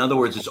 In other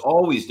words, it's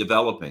always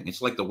developing.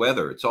 It's like the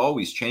weather. It's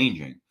always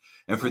changing.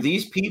 And for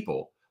these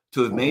people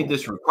to have made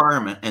this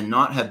requirement and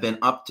not have been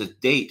up to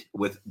date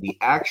with the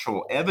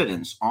actual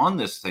evidence on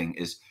this thing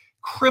is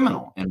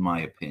criminal, in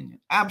my opinion.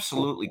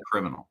 Absolutely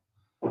criminal.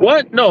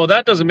 What? No,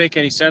 that doesn't make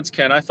any sense,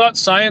 Ken. I thought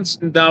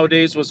science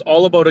nowadays was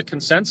all about a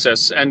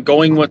consensus and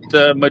going with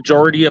the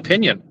majority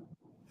opinion.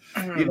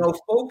 You know,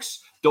 folks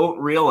don't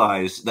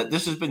realize that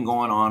this has been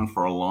going on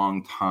for a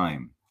long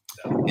time.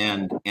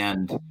 And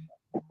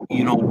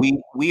you know,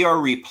 we are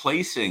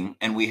replacing,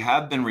 and we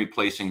have been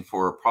replacing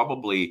for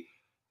probably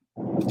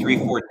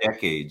 3-4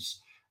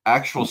 decades,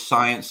 actual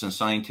science and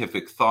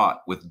scientific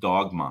thought with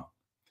dogma.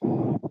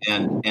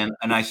 And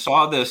I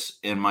saw this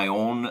in my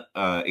own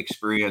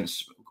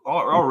experience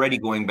already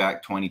going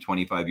back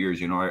 20-25 years.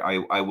 You know,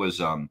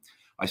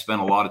 I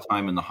spent a lot of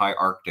time in the high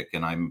Arctic,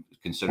 and I'm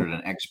considered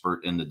an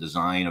expert in the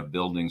design of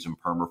buildings and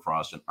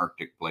permafrost in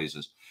Arctic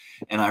places.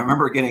 And I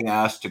remember getting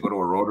asked to go to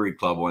a Rotary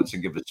Club once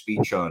and give a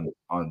speech on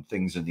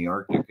things in the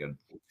Arctic.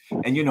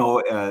 And you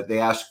know, they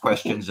asked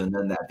questions, and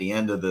then at the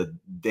end of the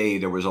day,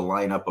 there was a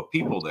lineup of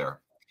people there.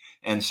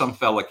 And some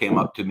fella came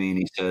up to me and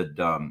he said,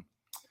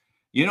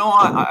 you know,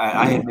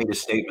 I had made a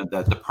statement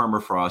that the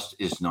permafrost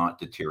is not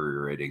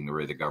deteriorating the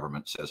way the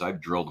government says. I've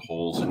drilled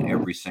holes in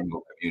every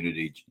single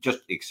community, just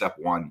except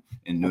one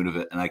in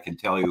Nunavut. And I can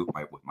tell you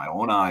with my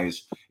own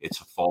eyes,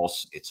 it's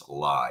a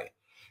lie.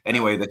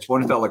 Anyway, that's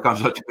one fella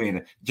comes up to me,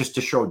 and just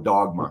to show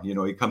dogma, you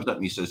know, he comes up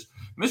and he says,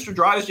 "Mr.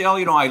 Drysdale,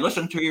 you know, I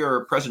listened to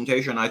your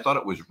presentation. I thought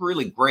it was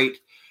really great.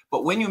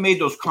 But when you made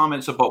those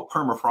comments about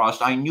permafrost,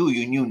 I knew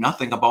you knew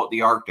nothing about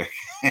the Arctic."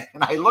 And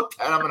I looked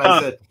at him and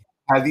I said,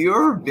 "Have you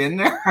ever been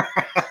there?"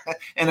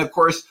 And of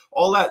course,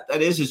 all that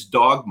is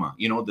dogma.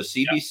 You know, the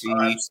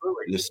CBC,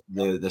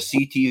 the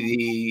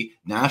CTV,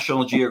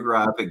 National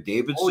Geographic,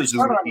 David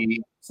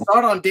Suzuki. Saw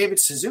it on David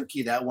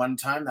Suzuki that one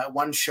time, that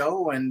one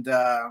show, and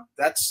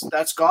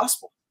that's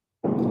gospel.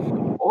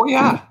 Oh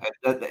yeah,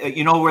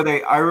 you know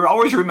where I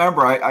always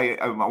remember.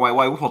 My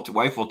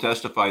wife will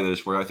testify to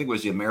this. Where I think it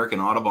was the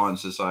American Audubon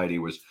Society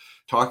was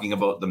talking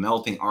about the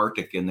melting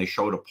Arctic, and they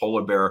showed a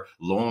polar bear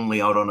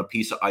lonely out on a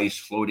piece of ice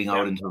floating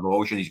out into the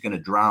ocean. He's going to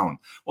drown.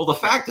 Well, the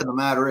fact of the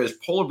matter is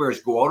polar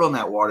bears go out on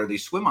that water. They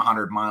swim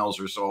 100 miles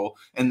or so,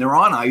 and they're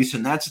on ice,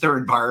 and that's their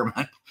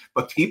environment.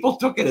 But people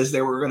took it as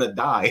they were going to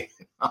die.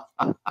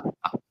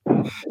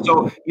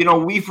 So, you know,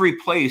 we've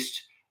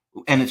replaced,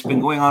 and it's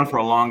been going on for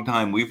a long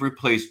time, we've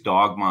replaced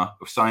dogma,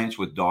 science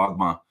with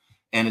dogma.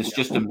 And it's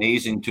just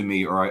amazing to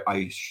me, or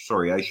I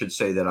should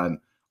say that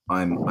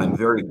I'm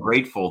very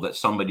grateful that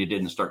somebody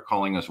didn't start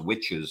calling us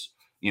witches,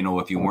 you know,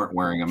 if you weren't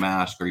wearing a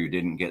mask or you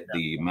didn't get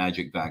the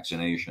magic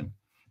vaccination,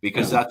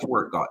 because that's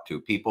where it got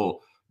to.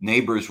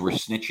 Neighbors were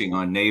snitching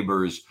on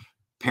neighbors.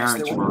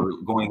 Parents were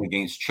going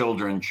against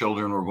children.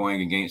 Children were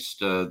going against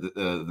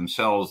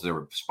themselves,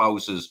 their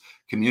spouses.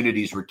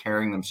 Communities were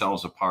tearing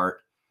themselves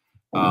apart.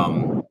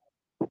 You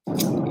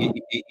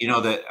know,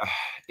 that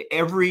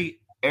every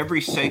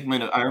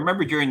segment. I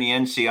remember during the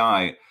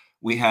NCI,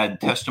 we had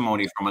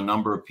testimony from a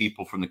number of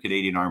people from the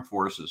Canadian Armed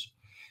Forces,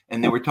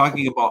 and they were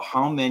talking about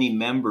how many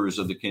members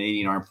of the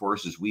Canadian Armed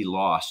Forces we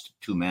lost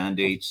to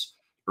mandates,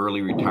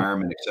 early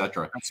retirement,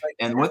 etc.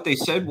 And what they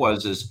said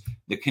is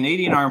the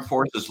Canadian Armed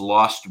Forces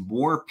lost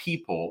more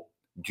people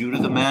due to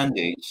the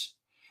mandates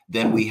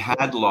than we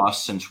had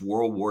lost since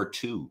World War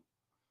II.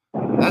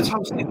 That's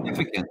how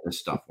significant this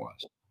stuff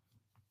was.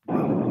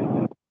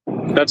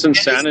 That's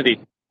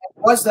insanity.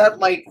 Was that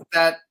like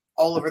that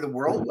all over the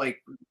world?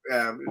 Like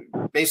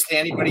basically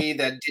anybody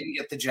that didn't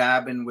get the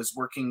jab and was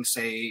working,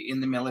 say,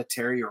 in the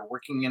military or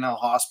working in a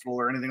hospital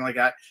or anything like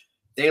that,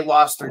 they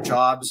lost their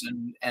jobs,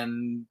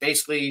 and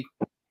basically,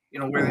 you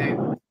know,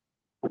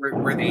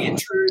 were they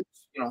injured?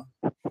 You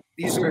know,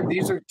 these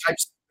are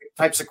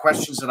types of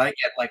questions that I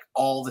get like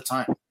all the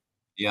time.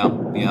 Yeah.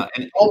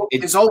 And all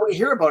we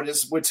hear about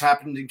is what's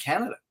happened in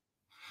Canada.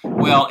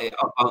 Well,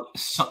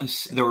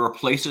 there were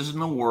places in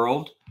the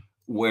world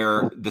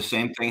where the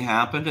same thing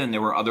happened, and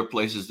there were other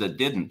places that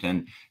didn't.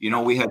 And, you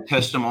know, we had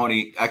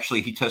testimony.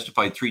 Actually, he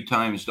testified 3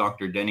 times,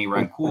 Dr. Denis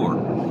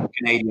Rancourt,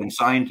 Canadian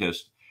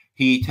scientist.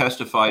 He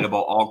testified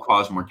about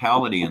all-cause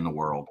mortality in the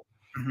world.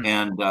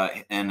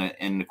 Mm-hmm.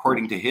 And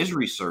according to his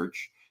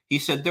research, he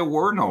said there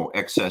were no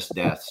excess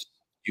deaths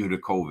due to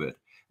COVID.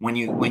 When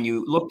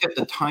you looked at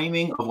the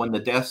timing of when the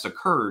deaths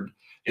occurred,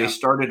 they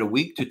started a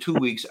week to 2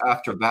 weeks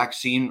after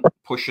vaccine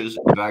pushes,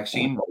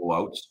 vaccine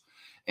rollouts.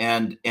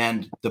 And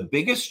the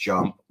biggest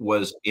jump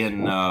was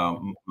in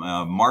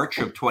March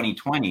of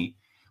 2020,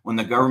 when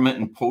the government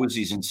imposed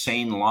these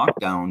insane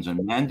lockdowns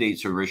and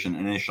mandates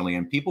initially,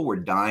 and people were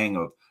dying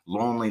of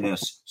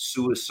loneliness,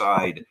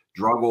 suicide,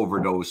 drug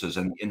overdoses,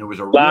 and there was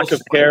a lack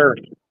of care.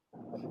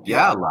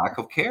 Yeah, lack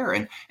of care.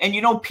 And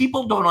you know,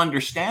 people don't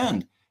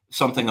understand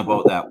something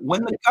about that.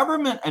 When the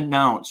government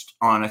announced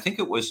on, I think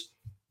it was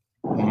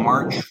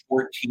March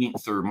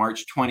 14th or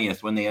March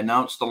 20th, when they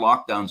announced the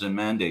lockdowns and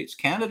mandates,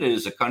 Canada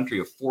is a country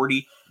of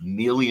 40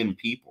 million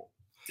people.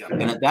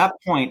 And at that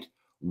point,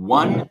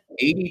 one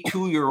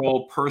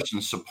 82-year-old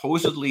person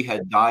supposedly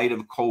had died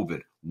of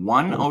COVID,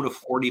 1 out of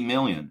 40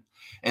 million.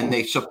 And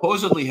they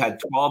supposedly had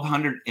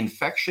 1,200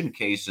 infection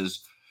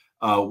cases,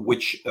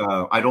 which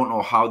I don't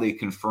know how they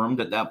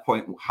confirmed at that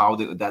point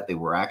that they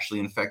were actually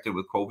infected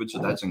with COVID. So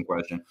that's in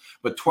question.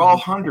 But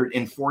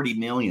 1,240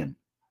 million.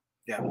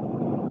 Yeah.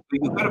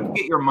 You've got to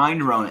get your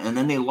mind around it. And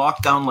then they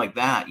lock down like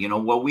that. You know,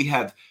 well, we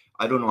have,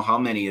 I don't know how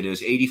many it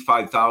is,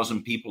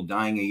 85,000 people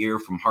dying a year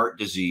from heart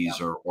disease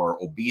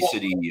or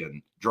obesity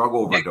and drug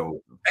overdose.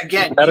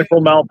 Again,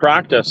 medical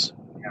malpractice.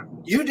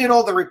 You did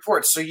all the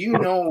reports, so you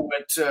know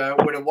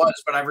what it was.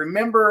 But I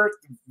remember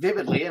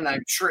vividly, and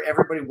I'm sure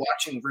everybody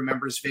watching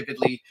remembers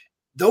vividly,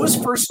 those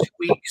first 2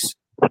 weeks,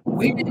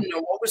 we didn't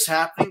know what was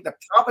happening. The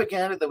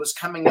propaganda that was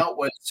coming out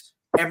was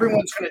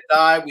everyone's going to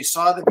die. We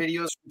saw the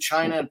videos from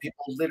China and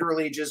people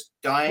literally just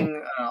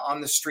dying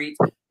on the street.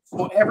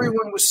 So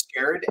everyone was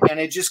scared, and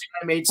it just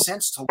kind of made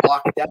sense to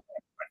lock down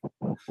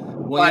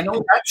everybody. Well, but you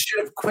know, that should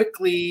have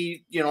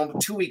quickly,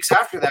 2 weeks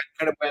after that,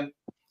 kind of went,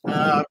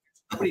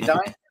 somebody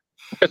dying.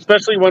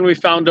 Especially when we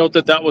found out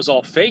that was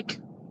all fake.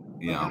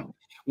 Yeah.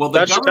 Well,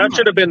 that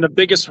should have been the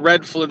biggest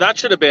red flag. That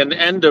should have been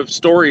end of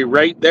story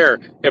right there.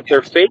 If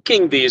they're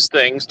faking these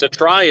things to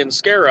try and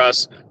scare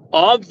us,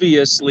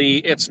 obviously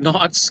it's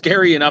not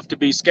scary enough to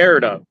be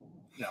scared of.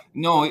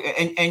 No,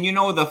 and you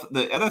know,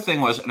 the other thing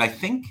was, and I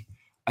think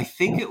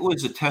it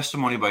was a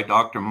testimony by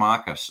Dr.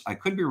 Marcus. I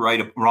could be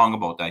wrong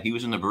about that. He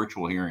was in the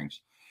virtual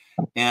hearings.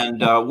 And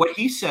what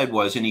he said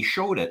was, and he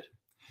showed it,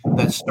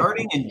 that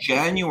starting in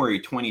January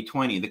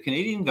 2020, the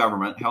Canadian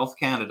government, Health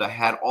Canada,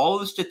 had all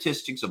the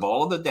statistics of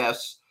all of the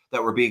deaths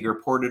that were being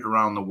reported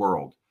around the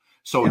world.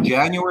 So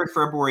January,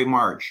 February,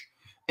 March,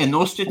 and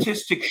those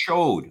statistics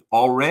showed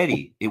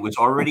already, it was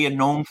already a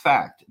known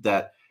fact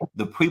that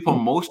the people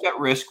most at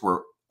risk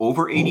were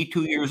over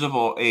 82 years of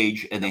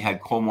age and they had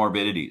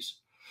comorbidities.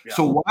 Yeah.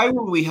 So why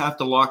would we have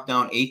to lock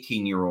down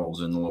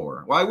 18-year-olds and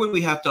lower? Why would we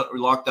have to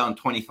lock down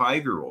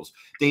 25-year-olds?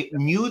 They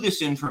knew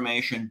this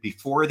information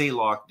before they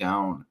locked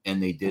down,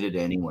 and they did it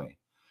anyway.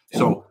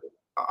 So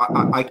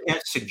I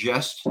can't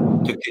suggest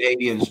to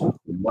Canadians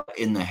what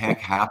in the heck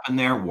happened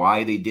there,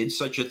 why they did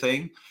such a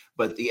thing.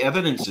 But the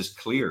evidence is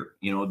clear.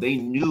 They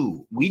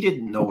knew. We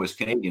didn't know as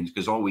Canadians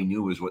because all we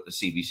knew was what the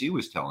CBC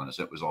was telling us.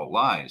 It was all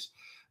lies.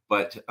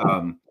 But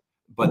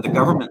the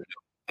government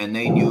knew, and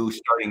they knew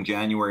starting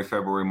January,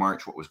 February,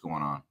 March what was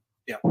going on.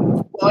 Yeah.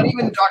 Well, and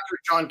even Dr.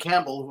 John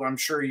Campbell, who I'm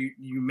sure you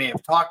may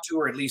have talked to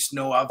or at least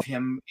know of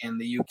him in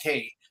the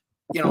UK,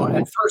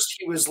 at first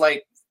he was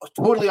like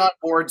totally on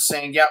board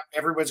saying, yeah,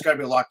 everybody's got to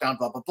be locked down,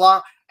 blah, blah,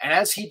 blah. And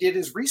as he did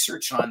his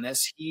research on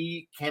this,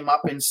 he came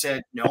up and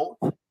said, no,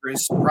 there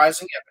is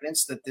surprising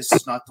evidence that this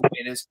is not the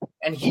way it is.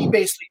 And he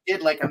basically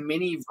did like a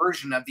mini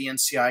version of the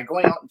NCI,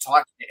 going out and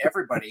talking to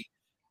everybody.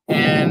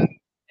 And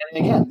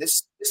again,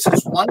 this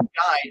is one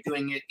guy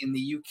doing it in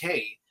the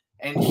UK.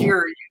 And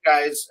here you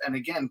guys, and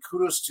again,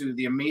 kudos to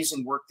the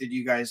amazing work that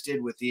you guys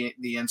did with the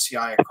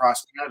NCI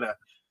across Canada,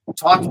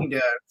 talking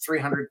to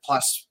 300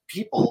 plus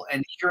people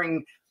and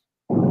hearing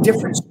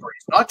different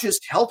stories, not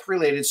just health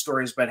related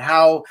stories, but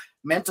how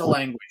mental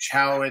language,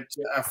 how it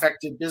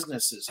affected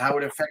businesses, how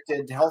it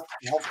affected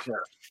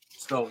healthcare.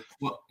 So,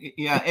 well,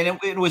 yeah, and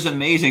it was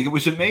amazing. It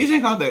was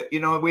amazing how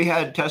we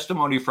had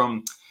testimony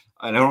from,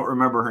 I don't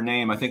remember her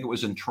name. I think it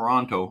was in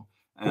Toronto.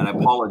 And I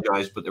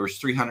apologize, but there was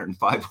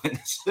 305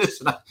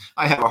 witnesses. And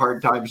I have a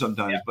hard time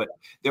sometimes. Yeah. But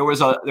there was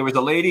a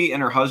lady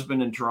and her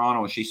husband in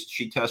Toronto.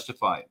 She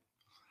testified.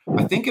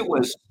 I think it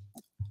was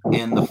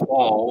in the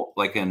fall,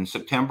 like in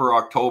September,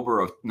 October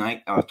of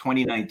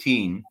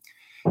 2019.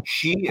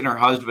 She and her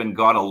husband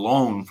got a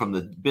loan from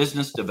the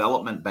Business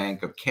Development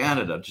Bank of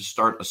Canada to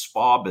start a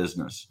spa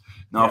business.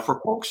 Now,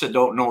 for folks that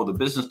don't know, the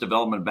Business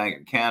Development Bank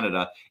of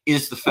Canada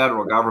is the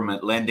federal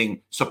government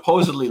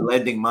supposedly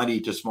lending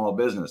money to small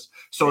business.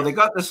 So they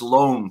got this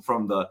loan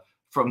from the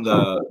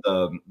federal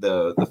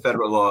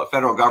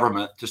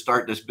government to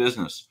start this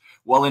business.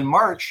 Well, in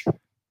March,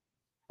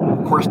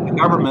 of course,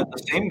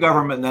 the same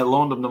government that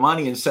loaned them the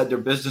money and said their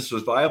business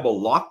was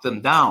viable, locked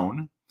them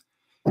down,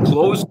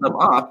 closed them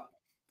up,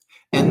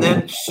 and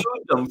then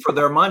sued them for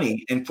their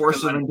money and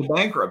forced them into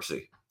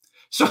bankruptcy.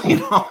 So,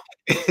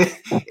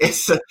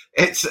 it's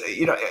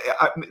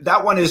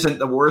that one isn't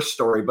the worst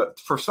story, but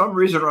for some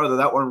reason or other,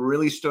 that one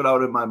really stood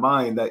out in my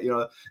mind that,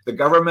 the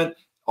government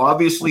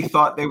obviously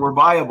thought they were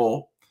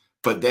viable,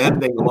 but then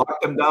they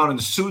locked them down and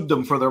sued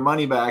them for their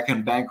money back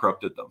and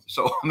bankrupted them.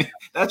 So,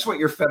 that's what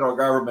your federal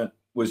government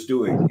was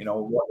doing,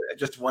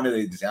 just one of the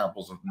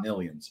examples of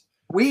millions.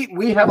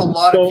 We have a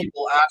lot of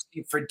people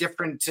asking for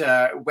different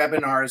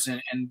webinars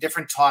and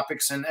different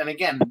topics. And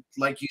again,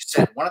 like you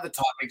said, one of the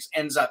topics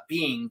ends up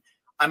being,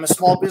 I'm a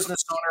small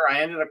business owner.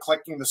 I ended up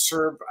collecting the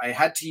CERB. I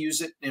had to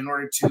use it in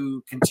order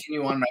to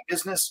continue on my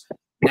business.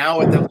 Now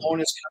the loan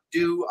is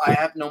due. I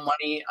have no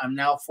money. I'm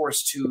now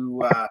forced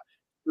to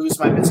lose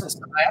my business.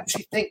 I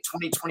actually think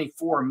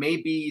 2024 may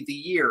be the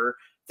year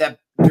that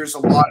there's a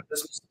lot of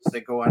businesses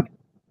that go on.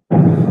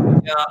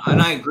 Yeah,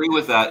 and I agree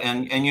with that.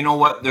 And you know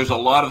what? There's a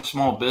lot of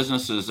small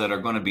businesses that are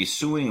going to be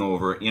suing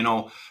over it.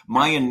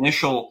 My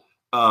initial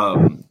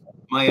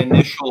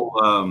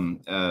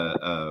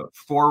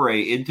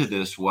foray into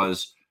this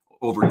was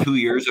over 2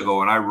 years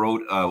ago, and I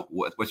wrote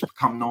what's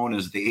become known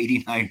as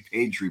the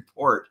 89-page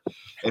report.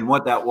 And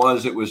what that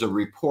was, it was a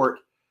report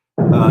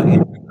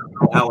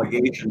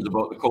allegations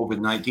about the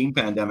COVID-19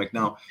 pandemic.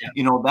 Now,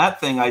 that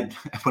thing,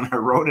 when I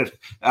wrote it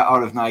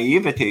out of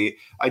naivety,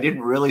 I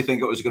didn't really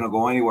think it was going to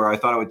go anywhere. I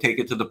thought I would take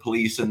it to the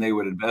police and they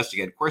would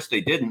investigate. Of course, they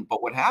didn't.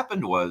 But what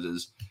happened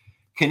is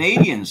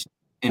Canadians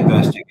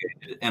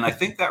investigated, and I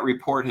think that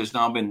report has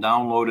now been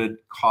downloaded,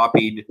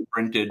 copied,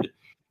 printed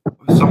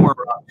somewhere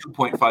around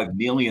 2.5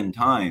 million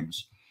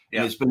times.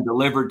 And it's been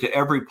delivered to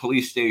every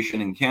police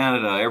station in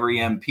Canada, every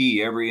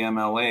MP, every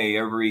MLA,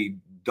 every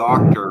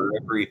doctor,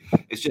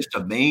 it's just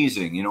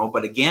amazing,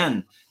 But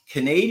again,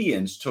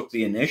 Canadians took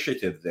the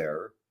initiative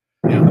there.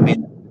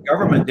 The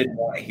government didn't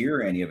want to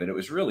hear any of it. It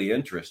was really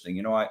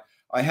interesting. I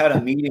had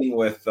a meeting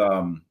with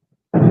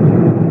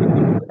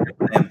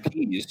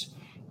MPs,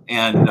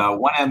 and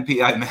one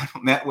MP I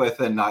met with,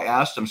 and I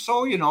asked him,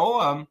 so,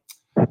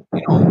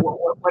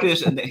 what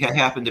is, and he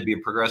happened to be a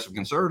progressive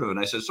conservative. And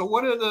I said, so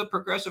what are the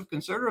progressive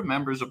conservative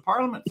members of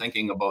parliament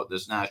thinking about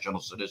this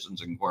national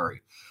citizens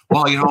inquiry?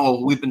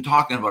 Well, we've been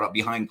talking about it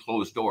behind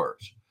closed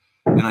doors.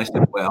 And I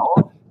said,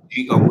 well,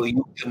 will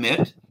you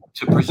commit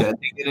to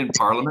presenting it in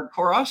parliament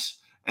for us?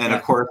 And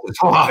of course,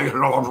 it's,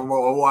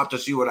 we'll have to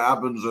see what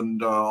happens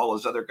and all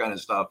this other kind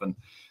of stuff. And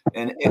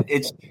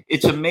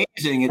it's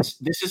amazing.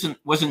 This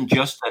wasn't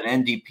just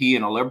an NDP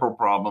and a Liberal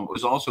problem. It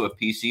was also a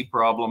PC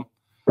problem.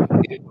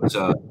 It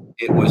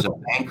was a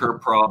banker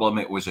problem.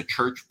 It was a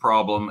church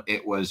problem.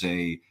 It was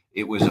a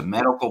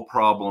medical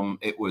problem.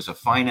 It was a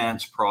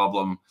finance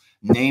problem.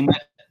 Name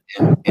it,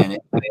 and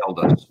it failed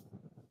us.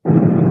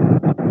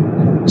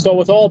 So,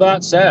 with all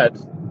that said,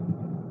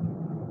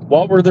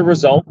 what were the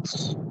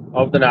results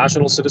of the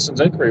National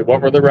Citizens Inquiry?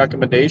 What were the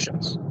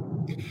recommendations?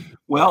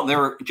 Well, there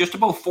are just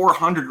about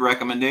 400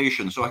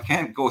 recommendations, so I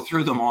can't go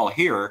through them all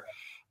here.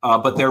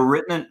 But they're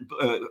written,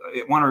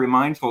 I want to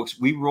remind folks,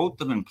 we wrote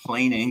them in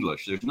plain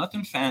English. There's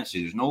nothing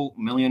fancy. There's no $1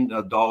 million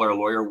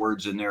lawyer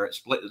words in there.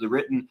 They're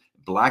written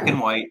black and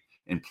white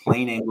in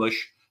plain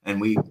English, and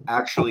we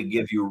actually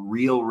give you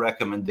real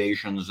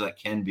recommendations that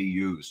can be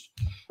used.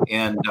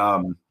 And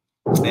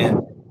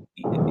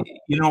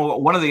you know,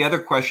 one of the other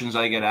questions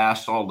I get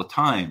asked all the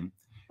time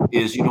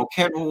is, you know,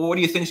 Ken, well, what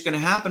do you think is going to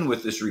happen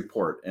with this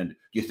report? And do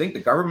you think the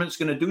government's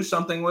going to do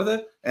something with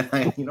it? And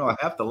I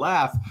have to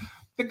laugh.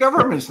 The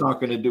government's not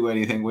going to do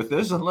anything with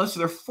this unless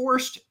they're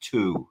forced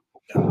to.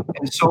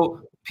 And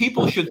so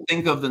people should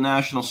think of the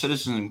National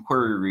Citizen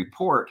Inquiry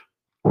Report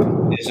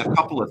as a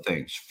couple of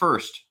things.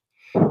 First,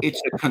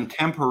 it's a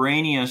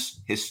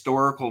contemporaneous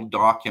historical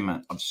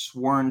document of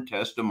sworn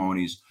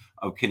testimonies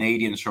of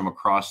Canadians from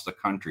across the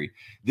country.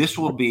 This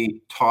will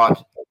be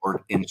taught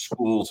or in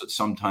schools at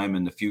some time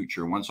in the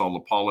future once all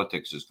the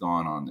politics is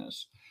gone on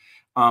this.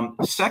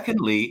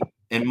 Secondly,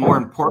 and more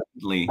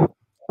importantly,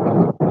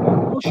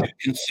 people should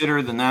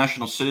consider the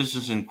National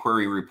Citizens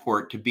Inquiry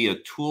Report to be a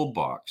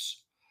toolbox.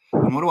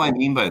 And what do I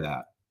mean by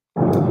that?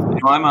 You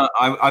know,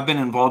 I've been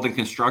involved in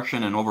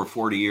construction in over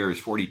 40 years,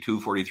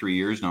 42, 43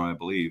 years now, I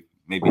believe,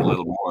 maybe a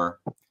little more.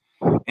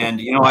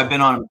 And, you know, I've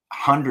been on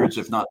hundreds,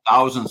 if not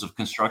thousands of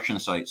construction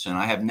sites, and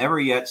I have never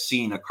yet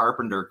seen a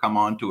carpenter come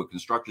onto a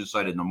construction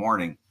site in the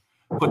morning,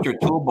 put their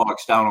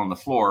toolbox down on the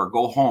floor,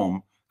 go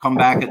home, come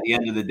back at the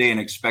end of the day and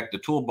expect the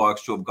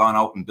toolbox to have gone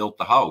out and built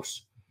the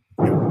house.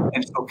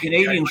 And so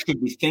Canadians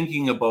should be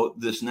thinking about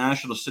this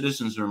National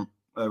Citizens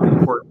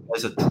Report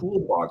as a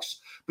toolbox,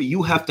 but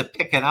you have to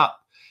pick it up.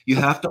 You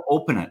have to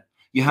open it.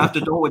 You have to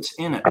know what's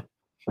in it.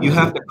 You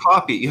have to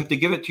copy it. You have to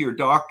give it to your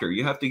doctor.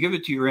 You have to give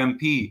it to your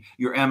MP,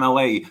 your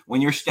MLA.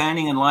 When you're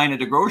standing in line at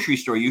the grocery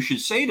store, you should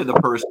say to the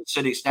person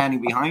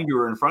standing behind you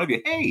or in front of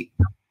you, hey,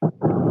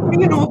 what do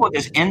you know about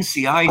this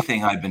NCI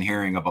thing I've been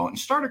hearing about? And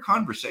start a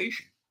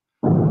conversation.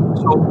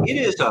 So it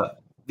is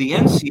the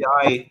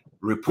NCI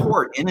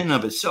report in and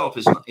of itself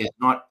is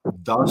not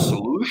the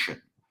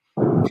solution.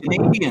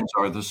 Canadians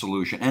are the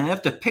solution. And they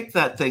have to pick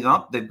that thing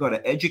up. They've got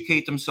to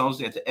educate themselves.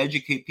 They have to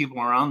educate people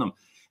around them.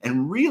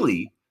 And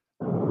really,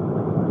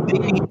 they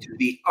need to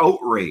be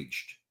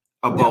outraged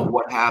about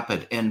what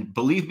happened. And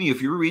believe me,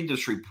 if you read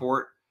this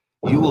report,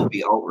 you will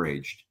be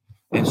outraged.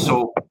 And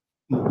so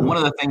one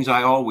of the things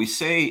I always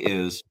say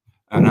is,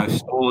 and I've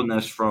stolen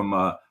this from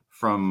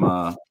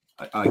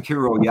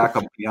Akiro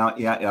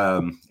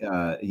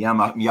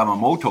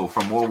Yamamoto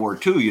from World War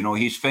II. You know,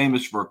 he's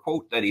famous for a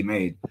quote that he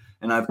made,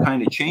 and I've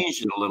kind of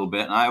changed it a little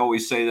bit. And I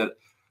always say that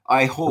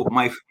I hope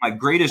my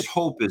greatest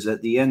hope is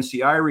that the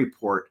NCI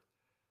report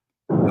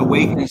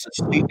awakens the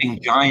sleeping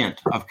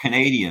giant of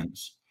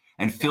Canadians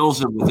and fills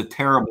them with a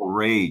terrible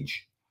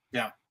rage.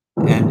 Yeah.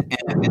 And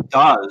if it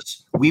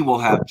does, we will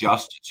have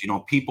justice. You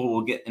know, people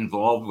will get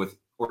involved with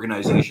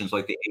organizations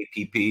like the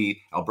APP,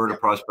 Alberta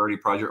Prosperity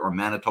Project, or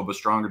Manitoba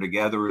Stronger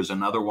Together is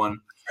another one,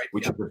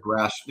 which is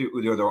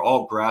they're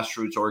all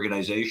grassroots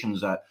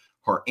organizations that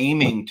are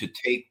aiming to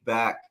take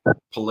back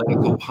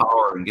political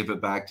power and give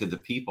it back to the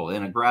people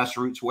in a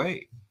grassroots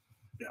way.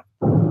 Yeah.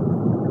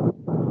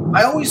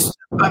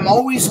 I'm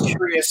always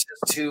curious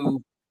as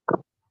to,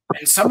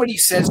 and somebody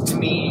says to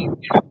me,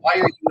 you know, why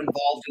are you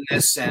involved in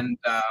this? And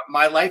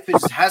my life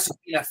hasn't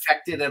been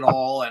affected at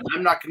all, and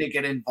I'm not going to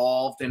get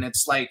involved. And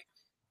it's like,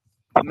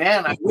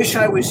 man, I wish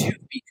I was you,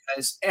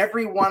 because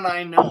everyone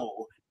I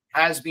know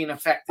has been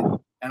affected,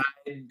 and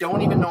I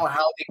don't even know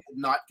how they could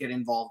not get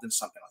involved in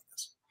something like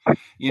this.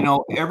 You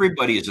know,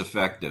 everybody is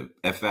affected,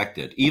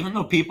 even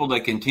the people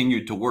that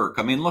continue to work.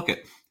 I mean, look at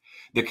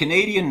the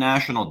Canadian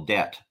national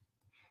debt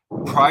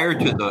prior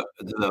to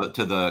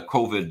the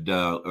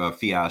COVID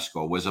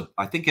fiasco was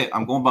I think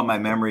I'm going by my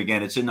memory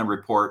again. It's in the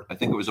report. I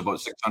think it was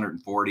about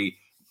 $640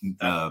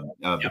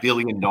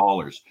 billion.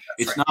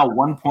 It's now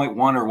 1.1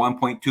 or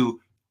 1.2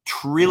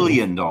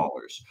 trillion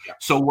dollars.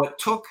 So what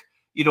took,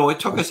 you know, it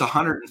took us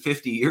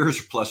 150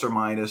 years plus or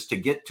minus to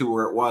get to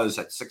where it was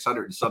at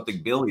 600 and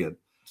something billion.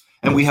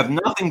 And we have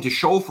nothing to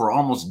show for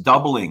almost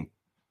doubling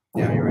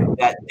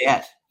that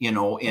debt, you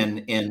know,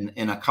 in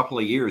a couple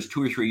of years,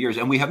 2 or 3 years.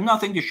 And we have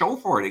nothing to show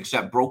for it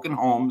except broken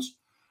homes,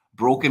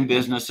 broken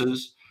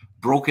businesses,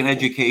 broken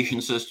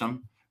education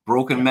system,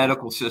 broken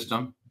medical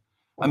system.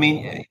 I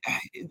mean,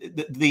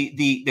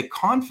 the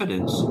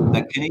confidence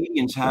that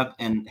Canadians have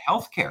in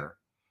healthcare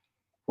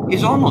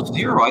is almost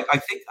zero.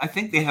 I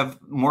think they have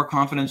more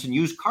confidence in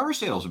used car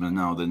salesmen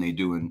now than they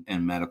do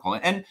in medical,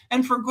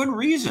 and for good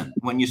reason.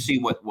 When you see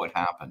what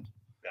happened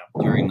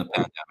during the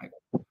pandemic.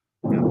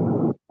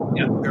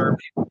 Yeah, there are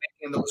people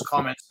making those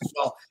comments as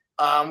well.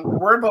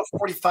 We're about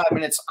 45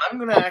 minutes. I'm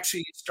going to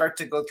actually start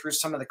to go through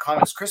some of the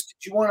comments. Chris,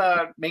 did you want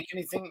to make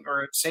anything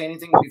or say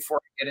anything before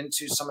I get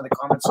into some of the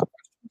comments and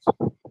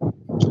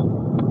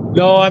questions?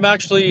 No, I'm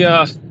actually,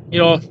 you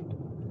know,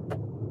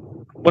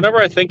 whenever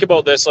I think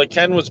about this, like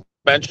Ken was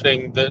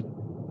mentioning that,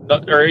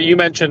 or you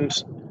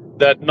mentioned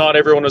that not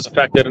everyone was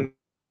affected, and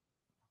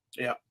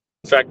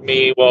affect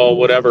me, well,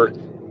 whatever.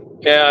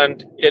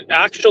 And it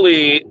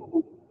actually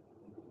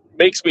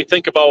makes me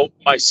think about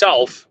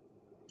myself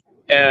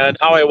and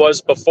how I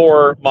was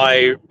before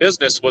my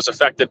business was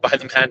affected by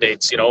the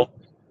mandates. You know,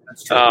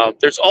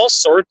 there's all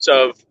sorts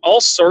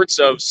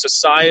of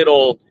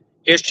societal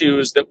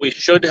issues that we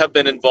should have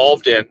been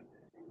involved in,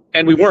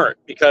 and we weren't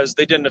because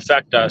they didn't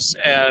affect us,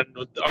 and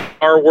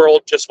our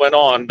world just went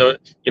on,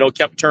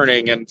 kept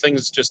turning, and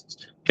things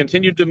just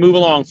continued to move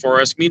along for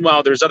us.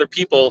 Meanwhile, there's other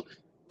people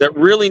that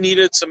really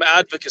needed some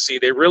advocacy.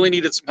 They really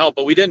needed some help,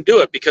 but we didn't do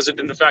it because it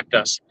didn't affect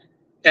us.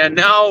 And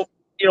now,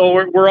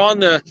 we're on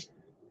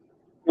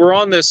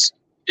this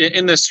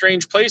in this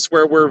strange place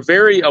where we're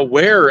very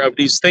aware of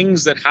these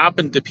things that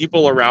happen to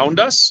people around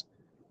us,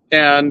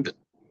 and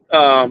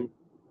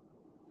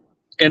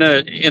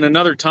in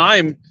another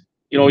time,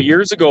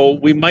 years ago,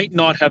 we might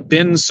not have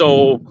been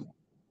so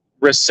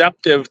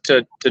receptive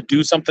to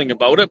do something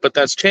about it, but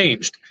that's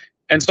changed.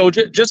 And so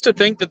just to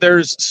think that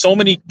there's so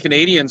many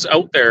Canadians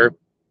out there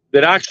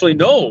that actually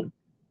know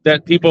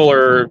that people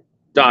are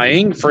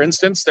dying. For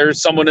instance,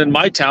 there's someone in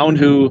my town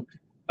who,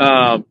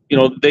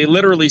 they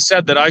literally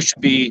said that I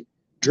should be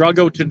drug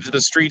out into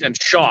the street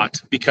and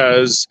shot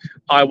because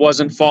I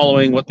wasn't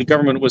following what the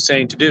government was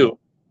saying to do.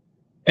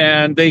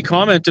 And they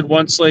commented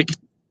once, like,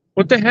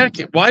 what the heck?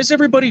 Why is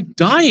everybody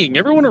dying?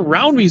 Everyone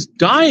around me is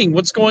dying.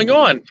 What's going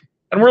on?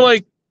 And we're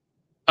like,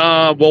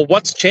 well,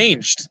 what's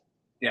changed?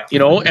 Yeah.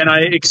 And I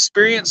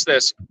experience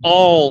this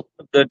all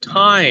the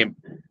time.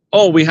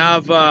 Oh, we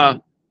have,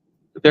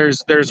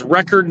 there's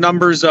record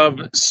numbers of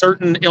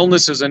certain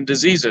illnesses and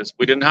diseases.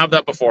 We didn't have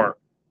that before.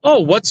 Oh,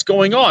 what's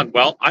going on?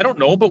 Well, I don't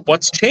know, but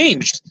what's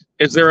changed?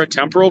 Is there a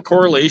temporal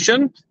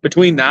correlation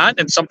between that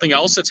and something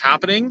else that's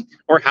happening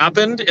or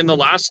happened in the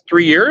last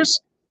 3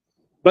 years?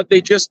 But they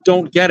just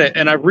don't get it.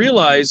 And I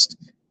realized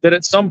that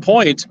at some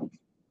point,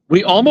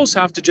 we almost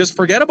have to just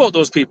forget about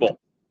those people.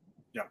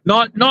 Yeah.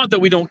 Not that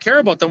we don't care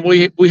about them.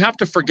 We have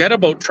to forget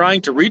about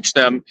trying to reach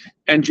them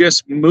and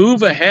just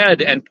move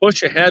ahead and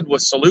push ahead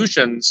with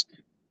solutions,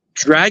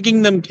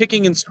 dragging them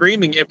kicking and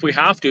screaming if we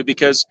have to,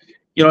 because,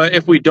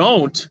 if we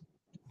don't,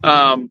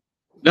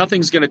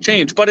 nothing's going to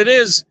change. But it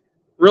is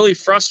really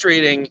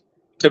frustrating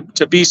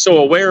to be so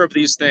aware of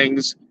these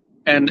things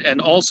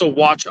and also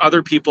watch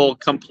other people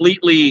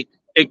completely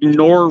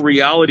ignore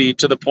reality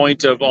to the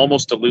point of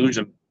almost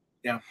delusion.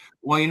 Yeah.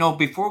 Well,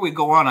 before we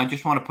go on, I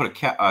just want to put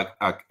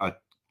a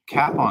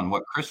cap on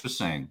what Chris was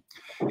saying.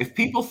 If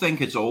people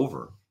think it's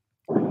over,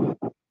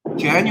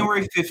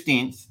 January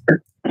 15th,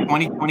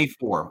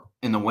 2024,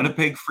 in the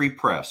Winnipeg Free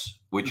Press,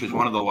 which is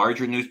one of the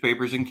larger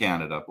newspapers in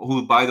Canada,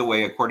 who, by the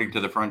way, according to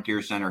the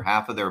Frontier Centre,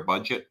 half of their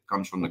budget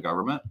comes from the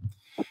government.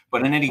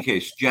 But in any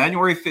case,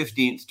 January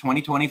 15th,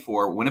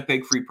 2024,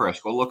 Winnipeg Free Press,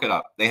 go look it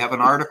up. They have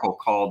an article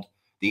called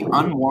 "The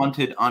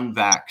Unwanted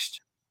Unvaxxed."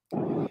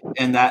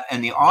 And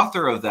the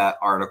author of that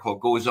article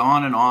goes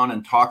on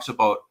and talks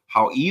about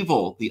how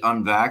evil the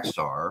unvaxxed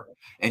are.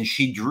 And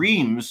she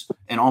dreams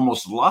and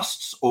almost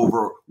lusts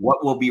over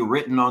what will be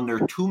written on their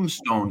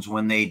tombstones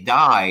when they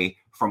die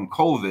from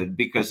COVID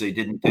because they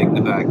didn't take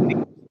the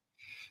vaccine.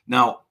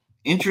 Now,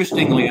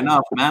 interestingly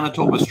enough,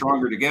 Manitoba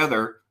Stronger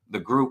Together, the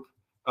group,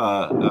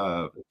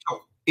 took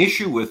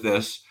issue with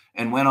this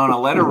and went on a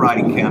letter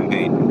writing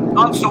campaign,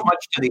 not so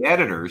much to the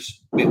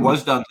editors. It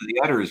was done to the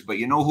editors, but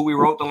you know who we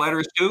wrote the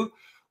letters to?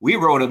 We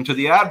wrote them to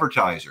the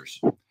advertisers.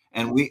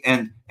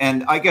 And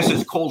I guess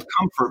it's cold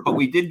comfort, but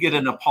we did get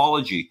an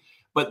apology.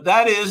 But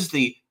that is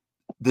the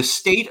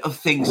state of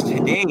things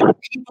today.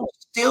 People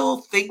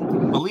still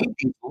believe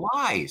these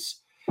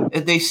lies.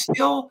 And they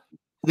still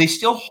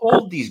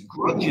hold these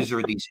grudges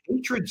or these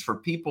hatreds for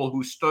people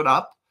who stood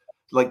up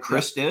like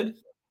Chris did.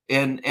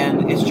 And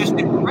it's just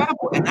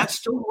incredible. And that's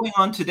still going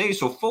on today.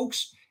 So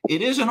folks,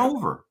 it isn't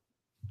over.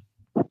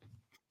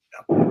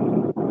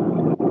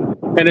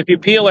 And if you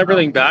peel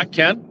everything back,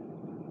 Ken,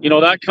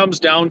 that comes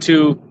down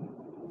to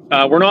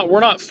we're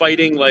not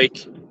fighting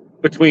like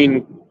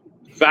between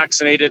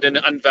vaccinated and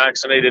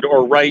unvaccinated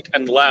or right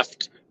and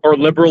left or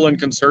liberal and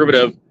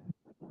conservative.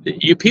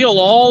 You peel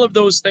all of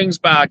those things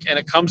back and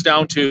it comes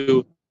down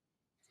to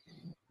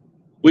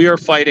we are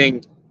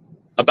fighting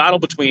a battle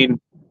between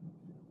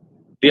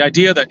the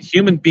idea that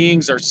human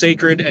beings are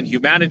sacred and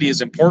humanity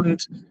is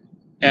important,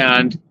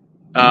 and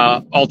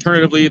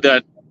alternatively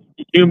that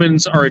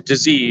humans are a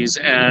disease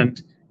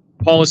and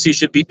policy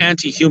should be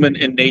anti-human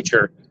in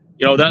nature.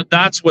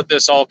 That's what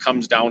this all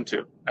comes down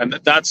to, and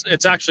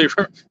it's actually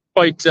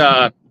quite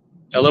a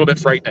little bit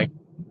frightening.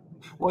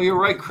 Well,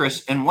 you're right,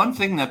 Chris. And one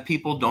thing that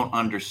people don't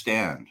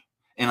understand,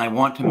 and I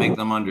want to make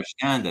them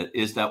understand it,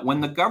 is that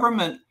when the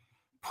government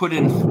put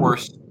in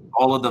force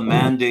all of the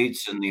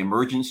mandates and the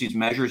Emergencies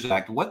Measures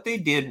Act, what they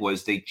did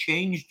was they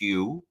changed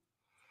you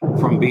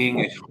from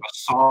being a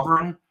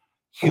sovereign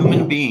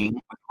human being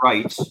with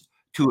rights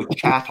to a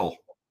chattel.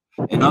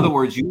 In other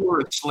words, you were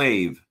a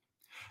slave.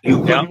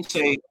 You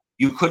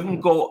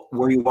couldn't go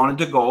where you wanted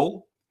to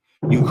go.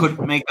 You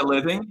couldn't make a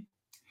living.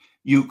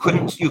 You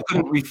couldn't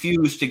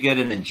refuse to get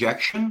an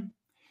injection.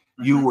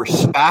 You were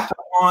spat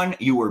upon.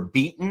 You were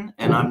beaten.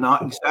 And I'm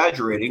not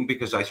exaggerating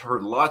because I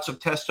heard lots of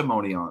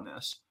testimony on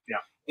this. Yeah.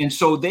 And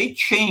so they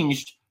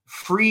changed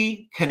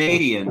free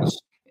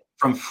Canadians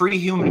from free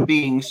human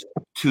beings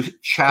to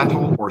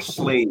chattel or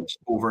slaves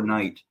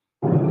overnight.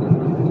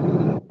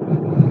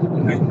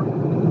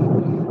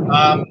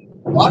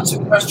 lots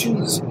of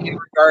questions in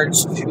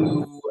regards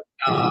to,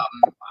 I'm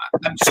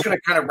just going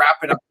to kind of wrap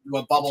it up into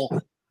a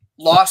bubble,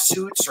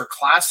 lawsuits or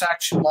class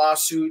action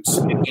lawsuits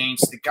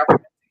against the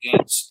government,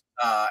 against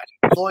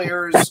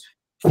employers.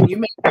 Can you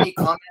make any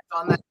comment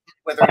on that,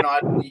 whether or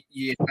not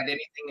you had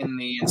anything in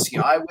the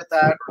NCI with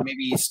that, or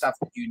maybe stuff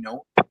that you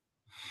know?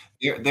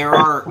 There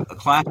are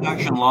class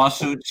action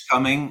lawsuits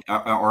coming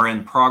or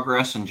in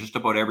progress in just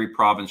about every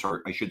province,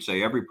 or I should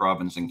say every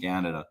province in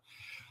Canada.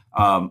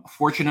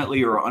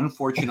 Fortunately or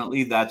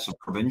unfortunately, that's a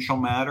provincial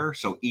matter,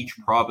 so each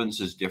province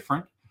is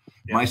different.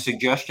 Yeah. My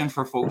suggestion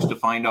for folks to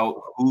find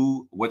out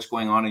what's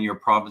going on in your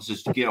province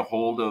is to get a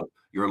hold of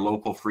your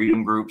local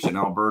freedom groups. In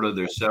Alberta,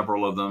 there's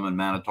several of them. In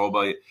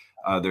Manitoba,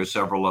 there's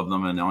several of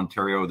them. In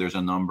Ontario, there's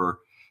a number.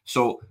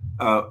 So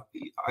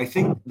I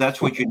think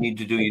that's what you need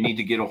to do. You need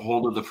to get a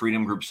hold of the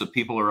freedom groups, the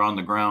people are on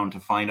the ground, to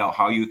find out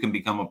how you can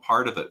become a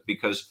part of it.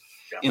 Because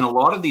in a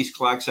lot of these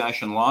class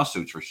action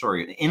lawsuits,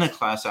 in a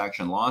class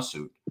action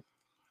lawsuit,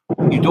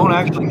 you don't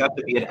actually have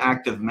to be an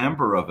active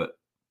member of it.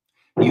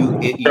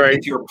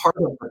 If you're part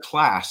of the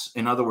class,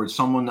 in other words,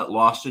 someone that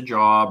lost a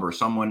job or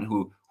someone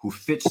who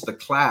fits the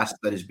class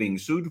that is being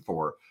sued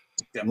for,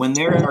 when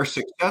they are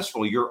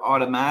successful, you're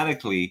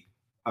automatically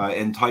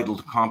entitled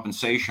to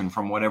compensation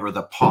from whatever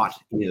the pot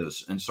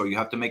is. And so you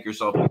have to make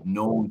yourself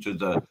known to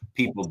the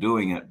people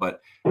doing it.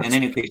 But in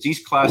any case,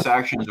 these class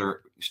actions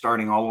are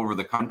starting all over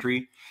the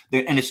country.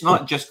 And it's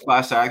not just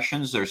class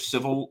actions, there's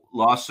civil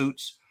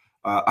lawsuits.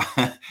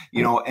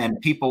 And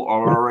people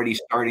are already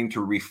starting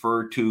to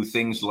refer to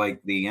things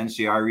like the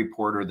NCI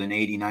report or the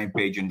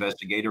 89-page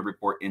investigative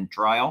report in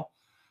trial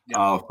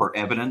for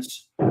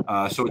evidence.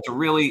 So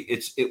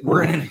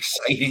we're in an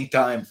exciting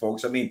time,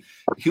 folks. I mean,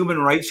 human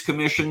rights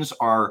commissions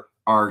are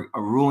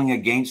ruling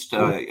against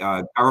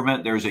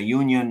government. There's a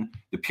union,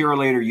 the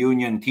Purelator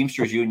Union,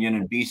 Teamsters Union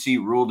in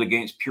BC ruled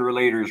against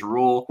Purelator's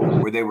rule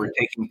where they were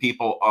taking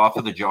people off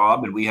of the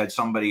job. And we had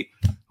somebody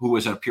who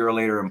was a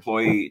Purelator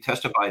employee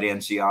testify to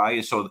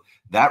NCI. So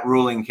that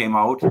ruling came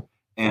out,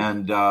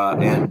 and so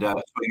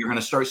you're going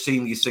to start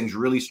seeing these things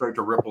really start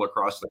to ripple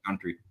across the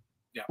country.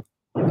 Yeah.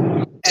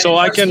 So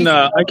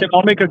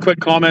I'll make a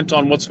quick comment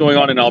on what's going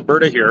on in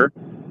Alberta here.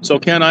 So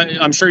Ken,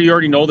 I'm sure you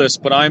already know this,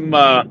 but I'm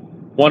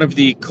one of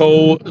the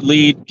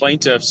co-lead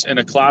plaintiffs in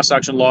a class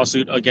action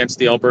lawsuit against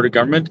the Alberta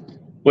government,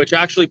 which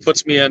actually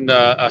puts me in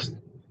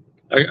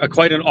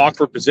quite an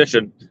awkward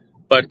position.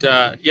 But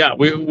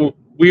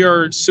we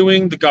are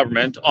suing the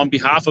government on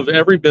behalf of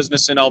every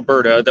business in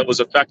Alberta that was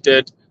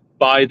affected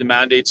by the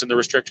mandates and the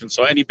restrictions.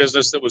 So any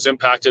business that was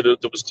impacted,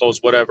 that was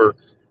closed, whatever.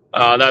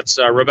 That's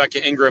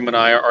Rebecca Ingram and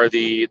I are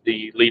the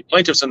lead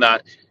plaintiffs in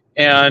that.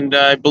 And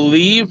I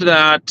believe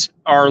that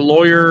our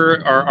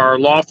lawyer, our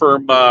law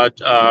firm,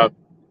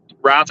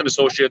 Rath and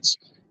Associates,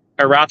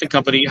 Rath and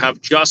Company, have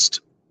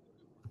just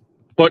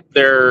put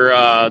their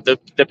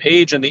the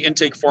page and the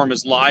intake form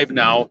is live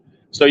now.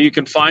 So you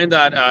can find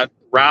that at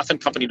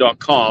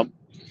rathandcompany.com.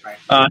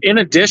 In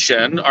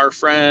addition, our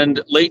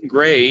friend Leighton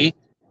Gray,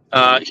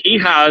 he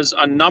has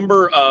a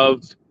number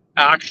of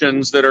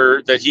actions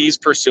that he's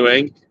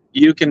pursuing.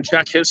 You can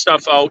check his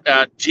stuff out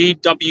at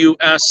gwsllp.ca.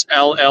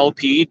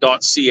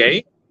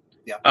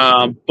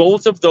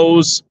 Both of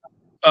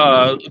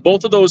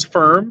those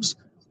firms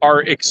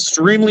are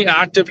extremely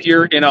active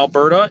here in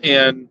Alberta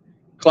in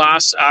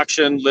class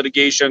action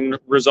litigation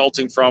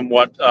resulting from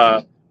what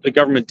the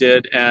government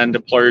did and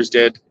employers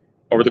did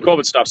over the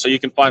COVID stuff. So you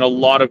can find a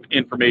lot of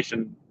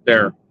information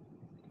there.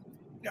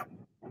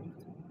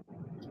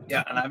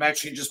 Yeah, and I'm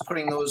actually just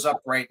putting those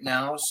up right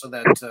now so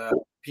that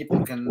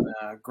people can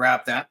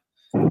grab that.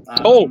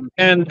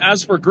 And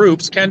as for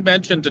groups, Ken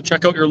mentioned to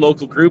check out your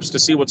local groups to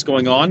see what's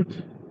going on.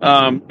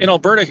 In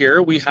Alberta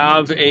here, we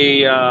have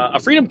a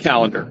freedom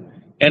calendar,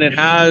 and it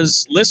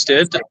has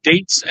listed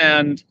dates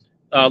and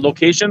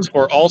locations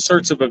for all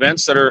sorts of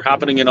events that are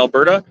happening in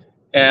Alberta.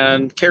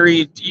 And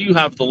Carrie, you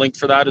have the link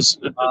for that.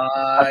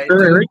 I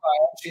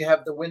actually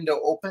have the window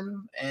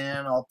open,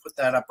 and I'll put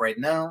that up right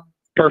now.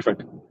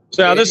 Perfect.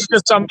 So this is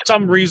just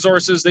some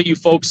resources that you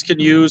folks can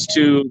use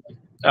to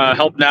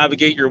help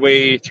navigate your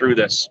way through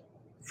this.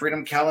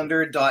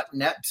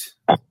 Freedomcalendar.net.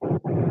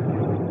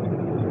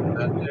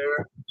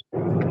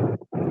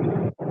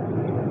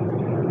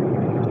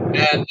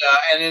 And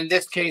in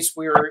this case,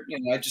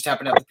 I just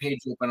happen to have the page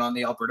open on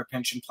the Alberta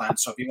Pension Plan.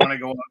 So if you want to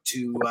go out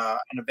to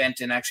an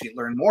event and actually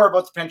learn more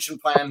about the pension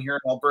plan here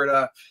in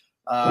Alberta,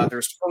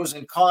 there's pros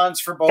and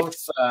cons for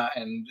both,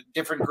 and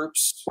different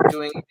groups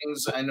doing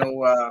things. I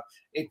know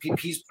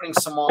APP is putting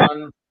some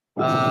on.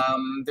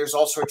 There's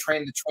also a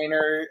train the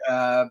trainer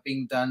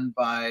being done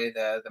by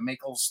the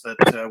Makels that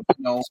we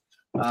know.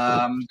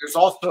 There's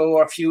also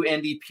a few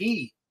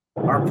NDP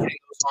are putting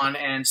those on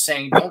and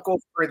saying, don't go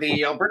for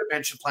the Alberta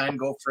pension plan,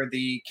 go for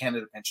the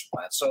Canada pension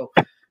plan. So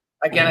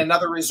again,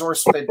 another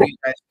resource that you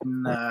guys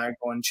can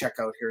go and check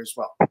out here as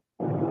well.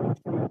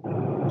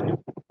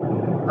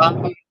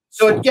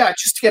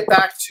 Just to get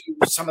back to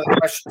some of the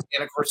questions,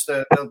 and of course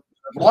the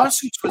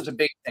lawsuits was a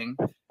big thing,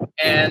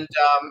 and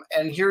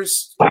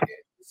this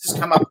has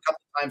come up a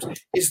couple times.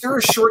 Is there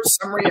a short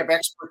summary of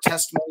expert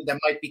testimony that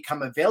might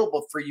become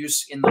available for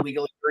use in the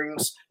legal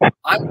hearings?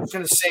 I'm just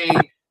going to say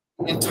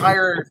the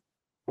entire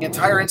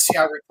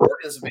NCI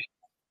report is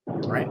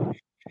available, right?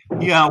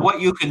 Yeah,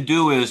 what you can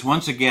do is,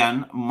 once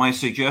again, my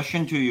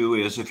suggestion to you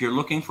is, if you're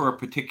looking for a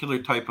particular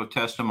type of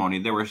testimony,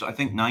 there was, I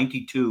think,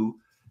 92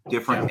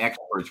 different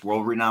experts,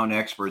 world-renowned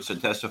experts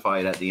that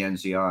testified at the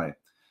NCI.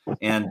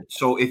 And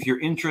so if you're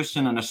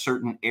interested in a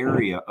certain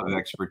area of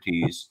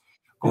expertise,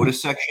 go to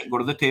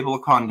the table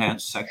of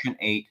contents, section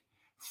 8,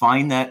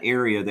 find that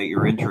area that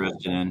you're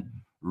interested in,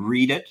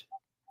 read it,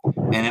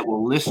 and it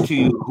will list to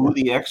you who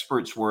the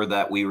experts were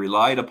that we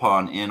relied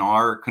upon in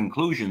our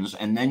conclusions.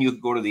 And then you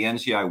go to the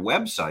NCI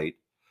website,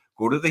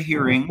 go to the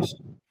hearings,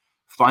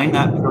 find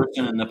that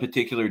person in the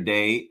particular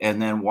day,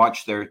 and then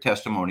watch their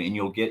testimony. And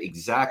you'll get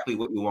exactly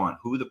what you want,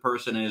 who the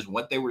person is,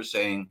 what they were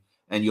saying,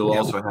 and you'll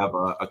also have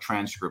a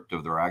transcript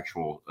of their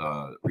actual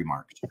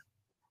remarks.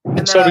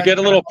 So to get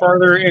a little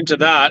farther into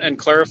that and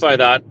clarify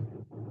that,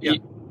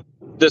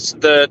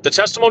 the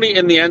testimony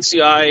in the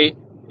NCI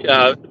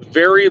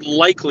very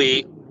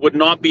likely would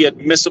not be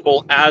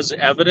admissible as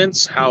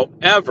evidence.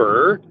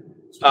 However,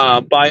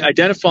 by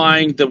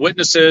identifying the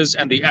witnesses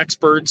and the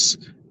experts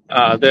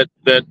that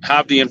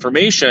have the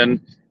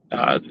information,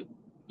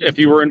 if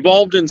you were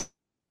involved in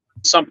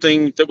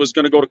something that was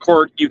going to go to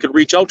court, you could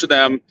reach out to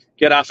them,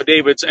 get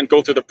affidavits, and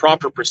go through the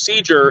proper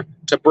procedure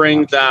to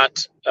bring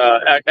that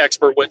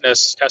expert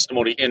witness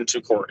testimony into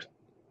court.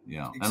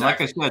 Yeah, exactly. And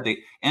like I said, the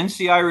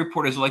NCI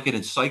report is like an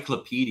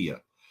encyclopedia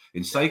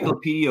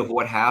of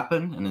what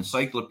happened, an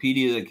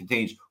encyclopedia that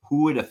contains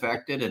who it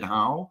affected and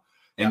how.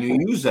 And you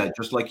use that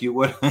just like you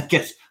would. I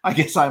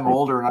guess I'm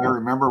older, and I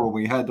remember when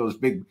we had those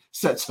big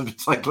sets of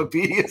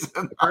encyclopedias.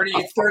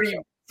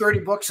 30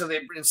 books of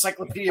the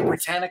Encyclopedia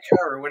Britannica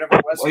or whatever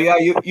it was. Well,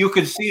 yeah, you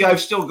can see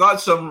I've still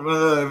got some,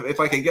 if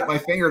I can get my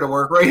finger to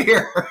work right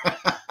here.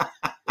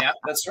 Yeah,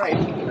 that's right.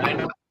 I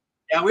know.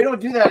 Yeah, we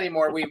don't do that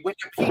anymore. We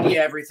Wikipedia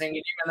everything, and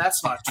even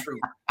that's not true.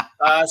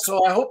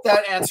 So I hope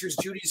that answers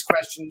Judy's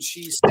question.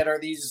 She said, are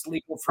these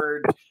legal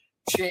for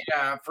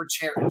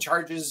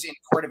charges in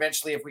court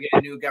eventually if we get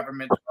a new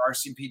government or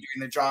RCMP doing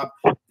the job?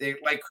 They,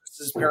 like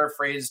Chris's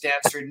paraphrased,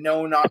 answered,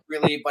 no, not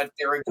really, but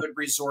they're a good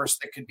resource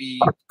that could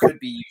be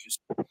used.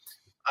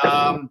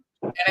 And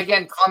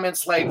again,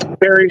 comments like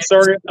Barry,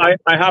 sorry, I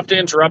have to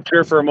interrupt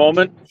here for a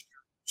moment.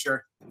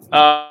 Sure.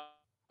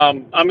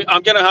 I'm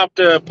gonna have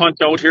to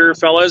punt out here,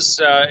 fellas.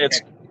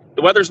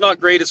 The weather's not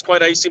great. It's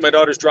quite icy. My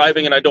daughter's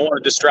driving, and I don't want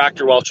to distract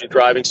her while she's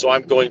driving. So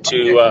I'm going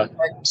to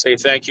say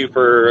thank you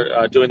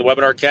for doing the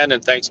webinar, Ken,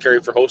 and thanks,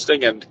 Kerry, for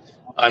hosting. And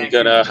I'm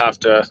gonna have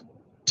to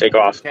take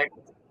off. Okay.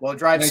 Well,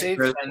 drive safe,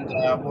 Chris. And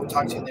we'll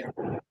talk to you later.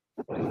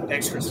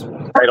 Thanks, Chris.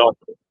 Right on.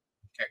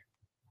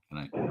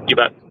 Okay. You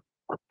bet.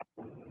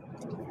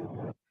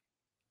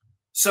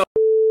 So.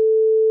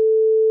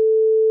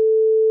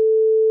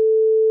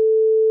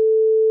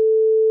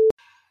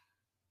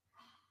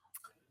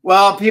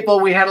 Well,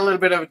 people, we had a little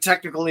bit of a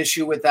technical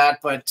issue with that,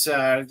 but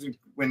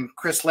when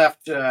Chris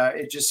left,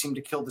 it just seemed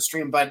to kill the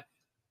stream. But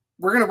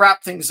we're going to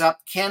wrap things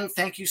up. Ken,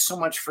 thank you so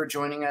much for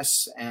joining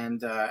us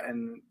and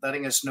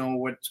letting us know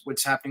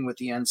what's happening with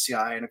the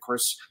NCI, and of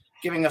course,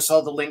 giving us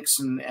all the links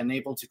and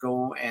able to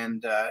go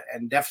and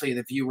definitely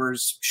the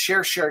viewers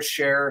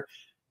share,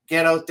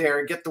 get out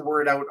there, get the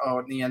word out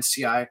on the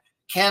NCI.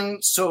 Ken,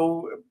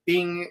 so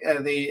being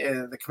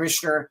the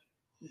commissioner,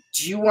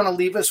 do you want to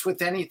leave us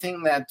with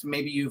anything that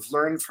maybe you've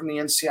learned from the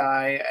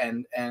NCI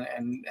and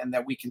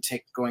that we can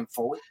take going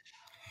forward?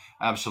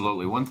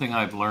 Absolutely. One thing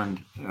I've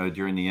learned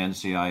during the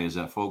NCI is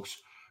that,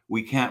 folks,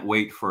 we can't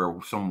wait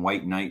for some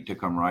white knight to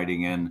come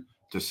riding in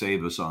to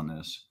save us on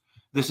this.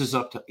 This is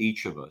up to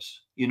each of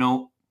us. You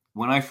know,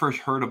 when I first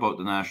heard about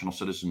the National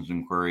Citizens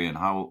Inquiry and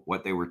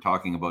what they were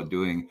talking about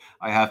doing,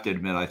 I have to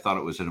admit, I thought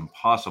it was an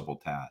impossible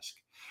task.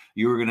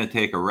 You were going to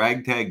take a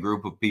ragtag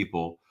group of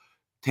people,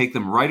 take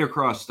them right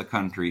across the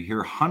country,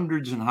 hear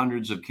hundreds and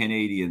hundreds of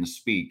Canadians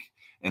speak,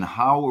 and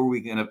how are we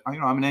going to,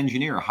 I'm an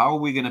engineer, how are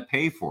we going to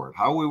pay for it?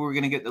 How are we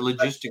going to get the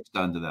logistics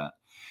done to that?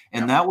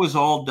 And that was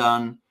all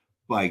done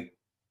by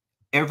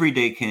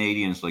everyday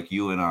Canadians like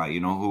you and I,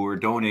 who were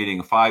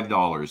donating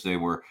 $5.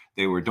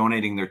 They were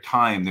donating their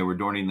time, they were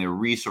donating their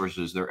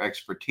resources, their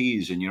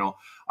expertise. And,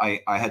 I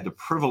had the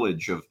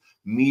privilege of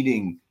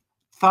meeting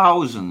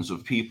thousands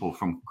of people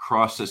from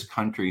across this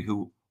country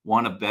who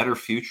want a better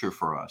future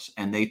for us,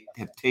 and they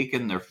have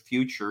taken their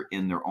future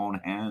in their own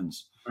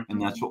hands.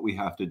 And that's what we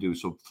have to do.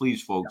 So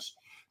please, folks,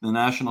 the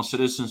National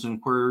Citizens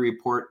Inquiry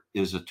Report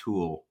is a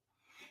tool.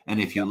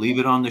 And if you leave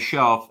it on the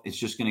shelf, it's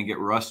just going to get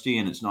rusty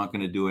and it's not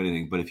going to do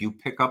anything. But if you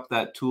pick up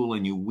that tool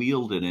and you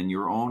wield it in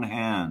your own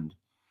hand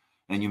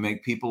and you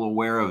make people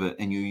aware of it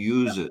and you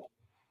use it,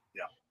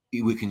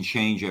 we can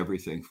change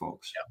everything,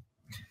 folks.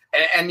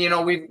 And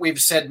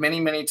we've said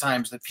many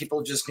times that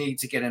people just need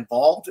to get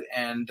involved,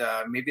 and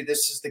maybe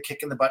this is the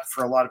kick in the butt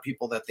for a lot of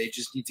people, that they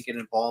just need to get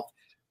involved,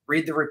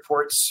 read the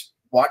reports,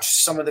 watch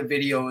some of the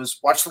videos,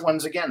 watch the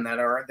ones again that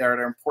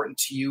are important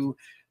to you,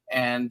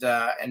 and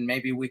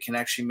maybe we can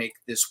actually make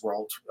this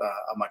world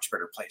a much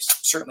better place.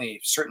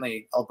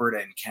 Certainly Alberta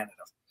and Canada.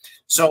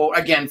 So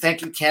again,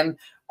 thank you, Ken.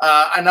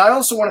 And I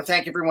also want to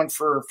thank everyone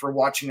for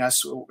watching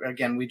us.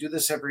 Again, we do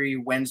this every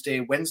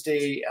Wednesday.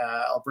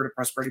 Alberta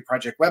Prosperity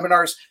Project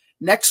webinars.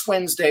 Next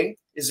Wednesday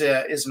is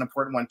an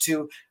important one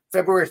too.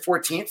 February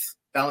 14th,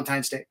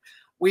 Valentine's Day.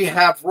 We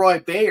have Roy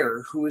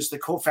Bayer, who is the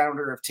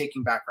co-founder of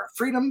Taking Back Our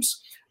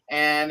Freedoms.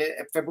 And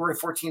February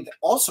 14th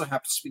also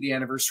happens to be the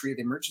anniversary of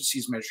the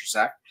Emergencies Measures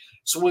Act.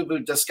 So we'll be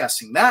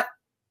discussing that,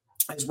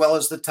 as well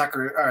as the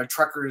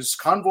Truckers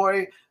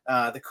Convoy,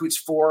 the Coots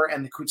 4,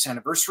 and the Coots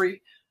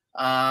Anniversary.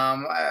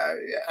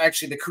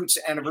 Actually, the Coots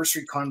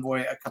Anniversary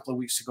Convoy a couple of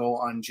weeks ago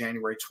on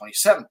January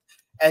 27th.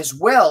 As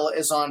well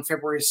as on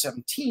February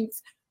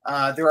 17th,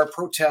 there are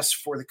protests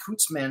for the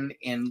Coots men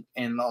in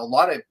a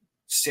lot of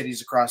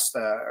cities across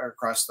the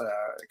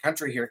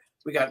country here.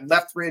 We got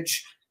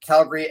Lethbridge,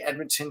 Calgary,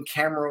 Edmonton,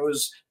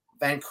 Camrose,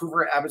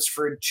 Vancouver,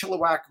 Abbotsford,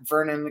 Chilliwack,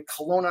 Vernon,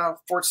 Kelowna,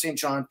 Fort St.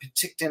 John,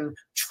 Penticton,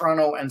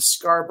 Toronto, and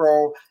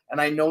Scarborough.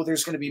 And I know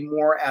there's going to be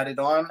more added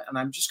on. And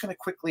I'm just going to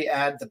quickly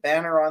add the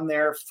banner on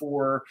there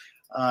for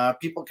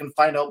people can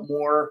find out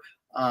more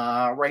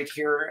right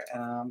here.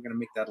 I'm going to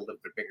make that a little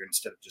bit bigger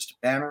instead of just a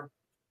banner.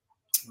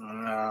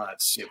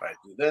 Let's see if I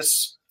do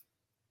this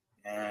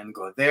and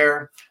go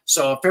there.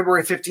 So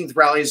February 15th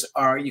rallies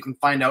you can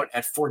find out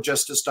at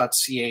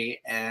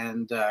forjustice.ca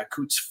and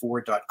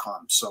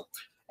coots4.com. So,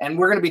 and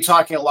we're going to be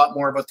talking a lot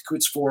more about the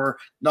Coots 4,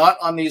 not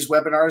on these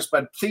webinars,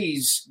 but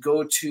please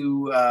go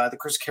to the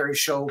Chris Carey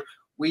Show.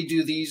 We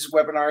do these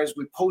webinars.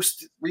 We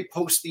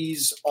repost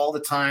these all the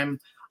time.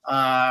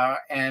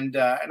 And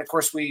of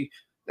course, we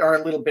are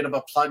a little bit of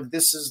a plug.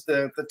 This is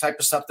the type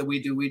of stuff that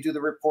we do. We do the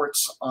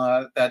reports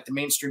that the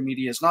mainstream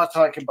media is not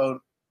talking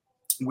about.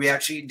 We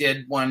actually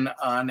did one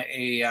on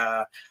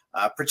a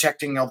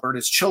protecting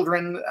Alberta's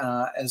children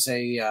as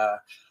a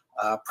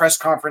press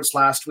conference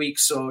last week.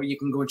 So you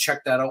can go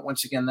check that out.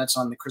 Once again, that's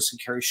on the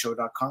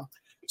chrisandcarryshow.com.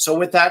 So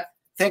with that,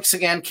 thanks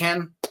again,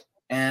 Ken.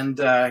 And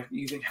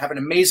you have an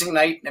amazing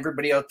night,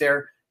 everybody out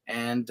there.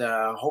 And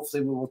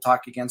hopefully we will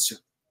talk again soon.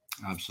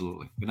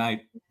 Absolutely. Good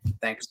night.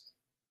 Thanks.